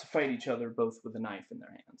 about to fight each other, both with a knife in their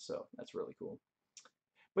hands. So that's really cool.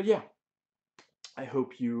 But yeah, I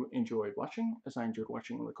hope you enjoyed watching, as I enjoyed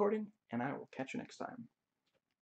watching the recording, and I will catch you next time.